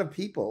a lot of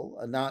people,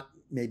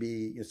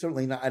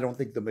 certainly not, I don't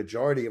think the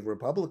majority of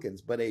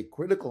Republicans, but a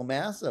critical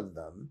mass of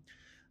them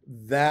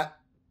that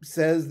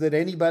says that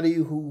anybody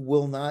who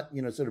will not,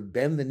 sort of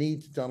bend the knee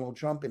to Donald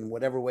Trump in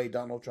whatever way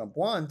Donald Trump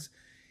wants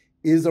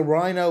is a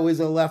rhino, is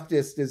a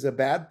leftist, is a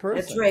bad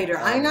person. It's traitor.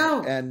 I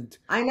know.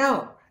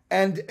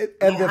 And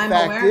the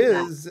fact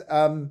is,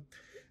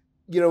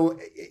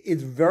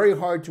 it's very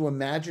hard to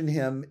imagine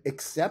him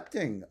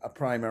accepting a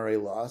primary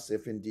loss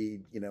if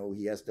indeed,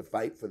 he has to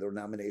fight for the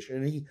nomination.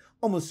 And he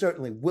almost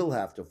certainly will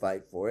have to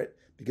fight for it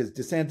because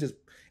DeSantis,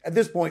 at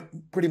this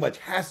point, pretty much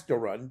has to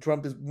run.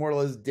 Trump has more or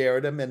less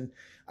dared him, and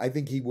I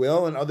think he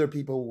will, and other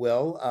people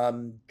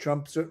will.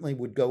 Trump certainly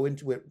would go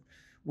into it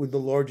with the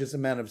largest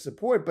amount of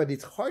support, but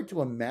it's hard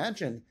to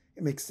imagine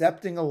him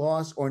accepting a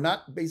loss or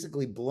not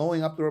basically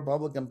blowing up the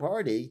Republican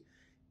Party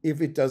if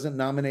it doesn't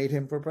nominate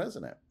him for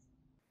president.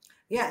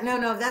 Yeah,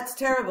 no, that's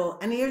terrible.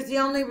 And here's the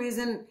only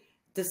reason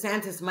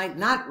DeSantis might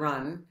not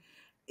run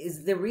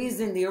is the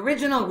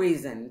original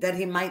reason that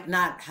he might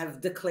not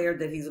have declared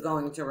that he's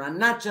going to run,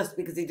 not just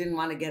because he didn't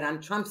want to get on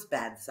Trump's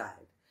bad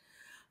side.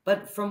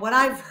 But from what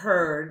I've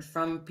heard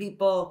from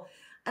people,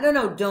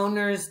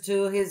 donors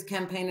to his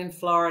campaign in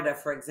Florida,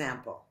 for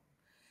example,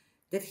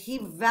 that he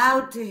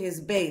vowed to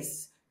his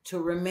base to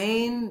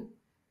remain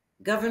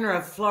governor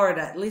of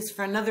Florida at least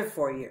for another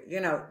 4 years.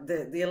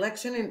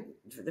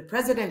 The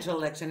presidential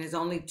election is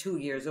only 2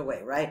 years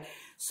away, right?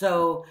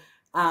 So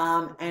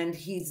And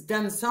he's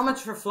done so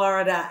much for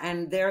Florida,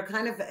 and they're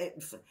kind of,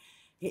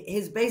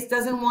 his base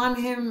doesn't want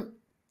him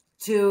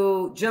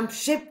to jump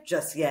ship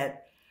just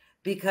yet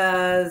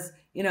because,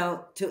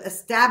 to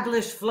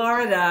establish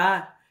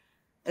Florida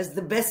as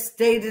the best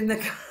state in the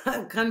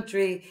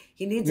country,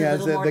 he needs a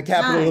little more the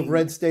capital time. of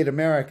red state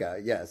America,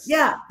 yes.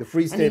 Yeah. The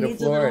free state of Florida. And he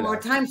needs a little more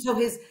time, so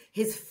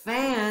his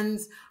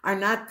fans are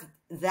not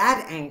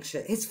that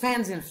anxious. His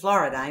fans in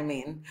Florida,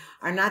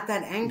 are not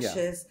that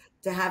anxious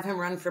to have him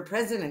run for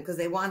president because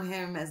they want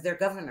him as their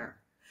governor.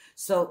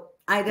 So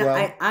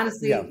I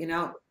honestly, I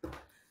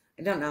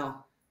don't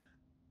know.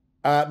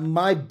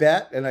 My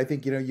bet, and I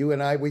think, you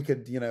and I, we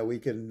can,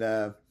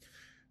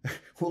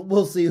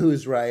 we'll see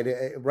who's right.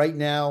 Right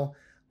now,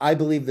 I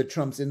believe that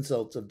Trump's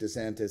insults of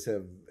DeSantis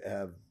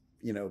have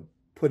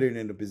put it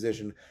in a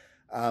position.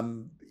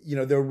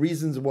 There are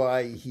reasons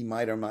why he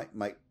might or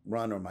might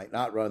run or might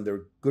not run. There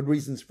are good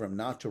reasons for him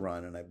not to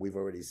run, and we've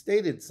already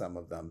stated some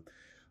of them.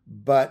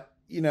 But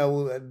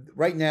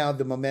right now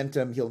the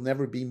momentum, he'll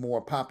never be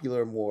more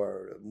popular,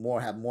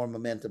 have more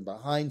momentum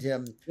behind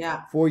him.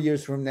 Yeah. 4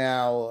 years from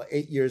now,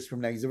 8 years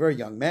from now, he's a very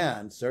young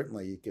man.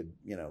 Certainly,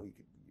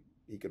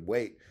 he could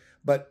wait.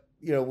 But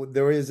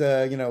there is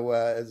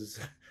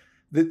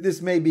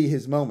this may be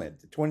his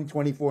moment.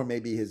 2024 may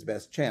be his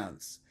best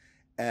chance,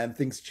 and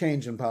things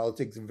change in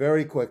politics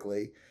very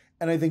quickly.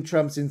 And I think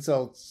Trump's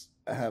insults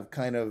have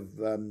kind of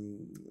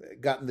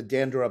gotten the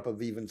dander up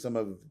of even some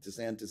of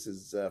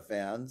DeSantis's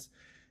fans.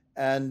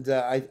 And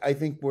I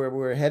think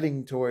we're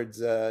heading towards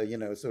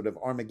sort of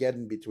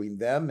Armageddon between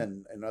them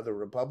and other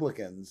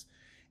Republicans.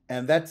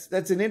 And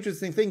that's an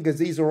interesting thing because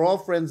these are all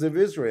friends of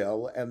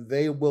Israel, and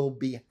they will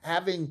be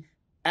having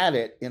at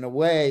it in a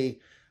way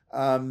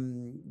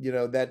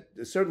that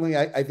certainly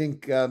I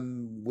think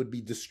would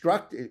be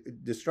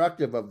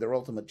destructive of their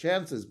ultimate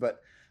chances.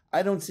 But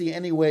I don't see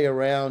any way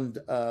around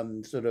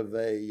sort of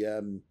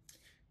a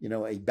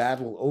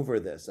battle over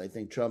this. I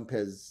think Trump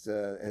has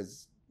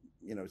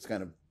it's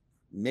kind of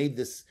made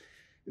this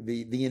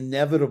the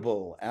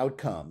inevitable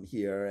outcome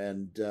here,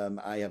 and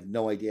I have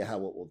no idea how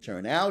it will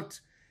turn out.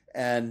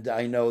 And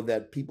I know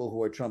that people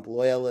who are Trump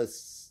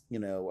loyalists,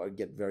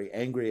 get very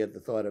angry at the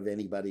thought of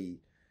anybody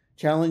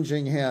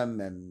challenging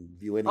him and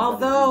view anybody.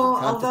 Although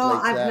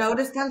I've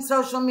noticed on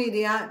social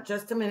media,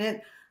 just a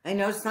minute, I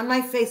noticed on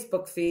my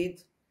Facebook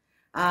feed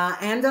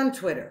and on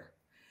Twitter,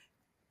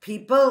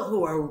 people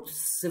who are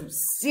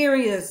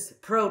serious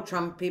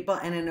pro-Trump people,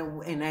 and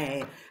in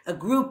a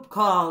group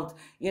called,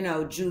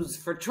 Jews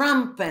for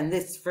Trump and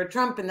this for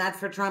Trump and that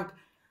for Trump,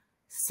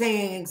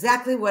 saying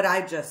exactly what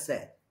I just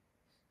said.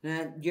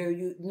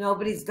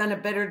 Nobody's done a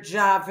better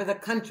job for the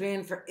country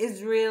and for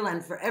Israel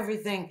and for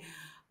everything,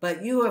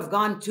 but you have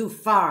gone too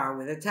far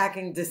with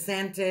attacking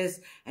DeSantis,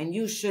 and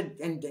you should,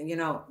 and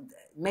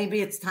maybe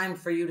it's time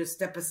for you to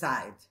step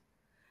aside.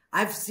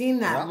 I've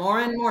seen that more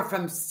and more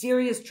from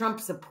serious Trump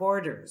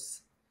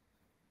supporters.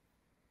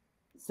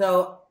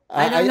 So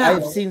I don't know.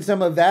 I've seen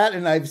some of that,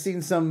 and I've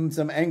seen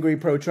some angry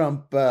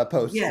pro-Trump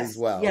posts as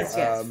well. Yes,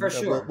 for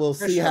sure. We'll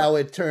see how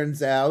it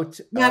turns out.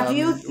 Now, do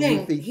you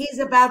think he's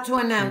about to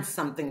announce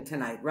something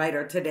tonight, right,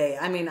 or today?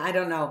 I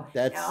don't know.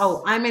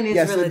 I'm in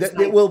Israel. Yes,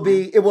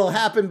 it will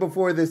happen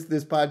before this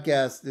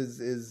podcast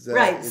is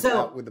right. Is so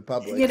out with the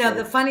public.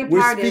 The funny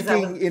part is we're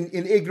speaking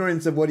in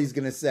ignorance of what he's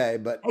going to say,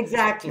 but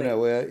exactly.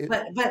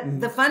 But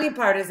the funny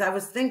part is, I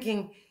was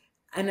thinking,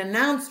 an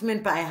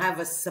announcement, but I have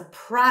a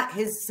surprise.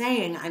 His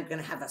saying, I'm going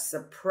to have a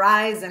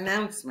surprise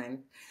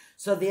announcement.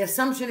 So the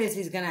assumption is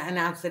he's going to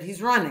announce that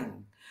he's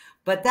running.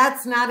 But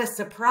that's not a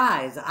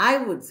surprise. I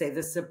would say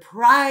the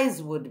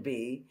surprise would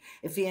be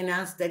if he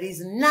announced that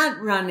he's not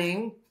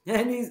running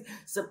and he's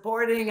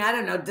supporting,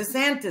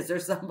 DeSantis or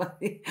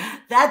somebody.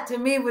 That to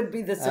me would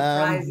be the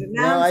surprise announcement.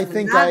 No,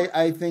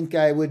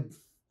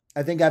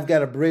 I think I've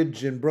got a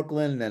bridge in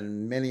Brooklyn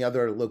and many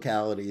other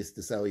localities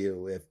to sell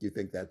you if you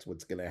think that's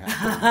what's going to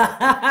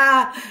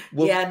happen.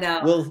 We'll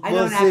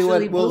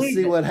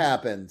see what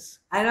happens.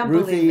 I don't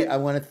Ruthie, believe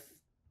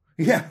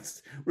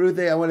it.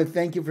 Ruthie, I want to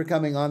thank you for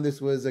coming on. This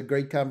was a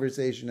great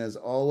conversation as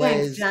always.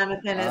 Thanks,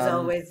 Jonathan, as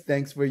always.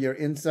 Thanks for your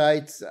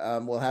insights.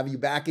 We'll have you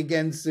back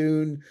again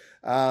soon,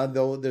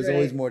 though there's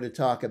always more to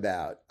talk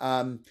about.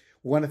 We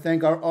want to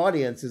thank our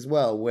audience as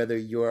well, whether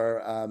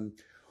you're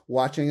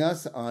watching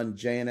us on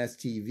JNS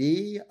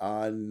TV,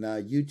 on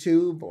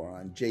YouTube, or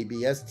on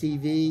JBS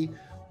TV,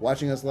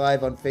 watching us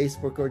live on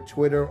Facebook or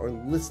Twitter, or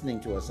listening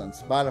to us on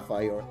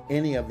Spotify or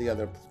any of the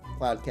other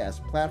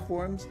podcast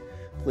platforms.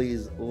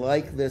 Please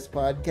like this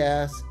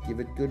podcast,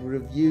 give it good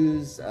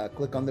reviews,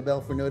 click on the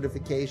bell for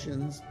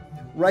notifications,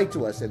 write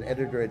to us at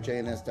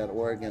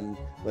editor@jns.org, and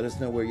let us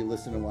know where you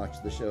listen and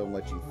watch the show and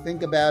what you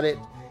think about it.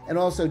 And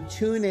also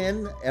tune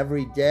in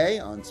every day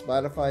on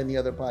Spotify and the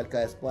other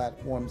podcast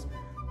platforms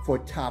for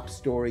Top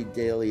Story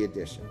Daily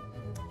Edition.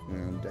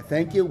 And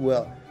thank you.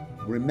 Well,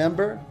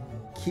 remember,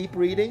 keep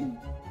reading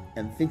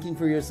and thinking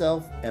for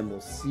yourself, and we'll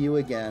see you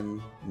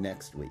again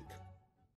next week.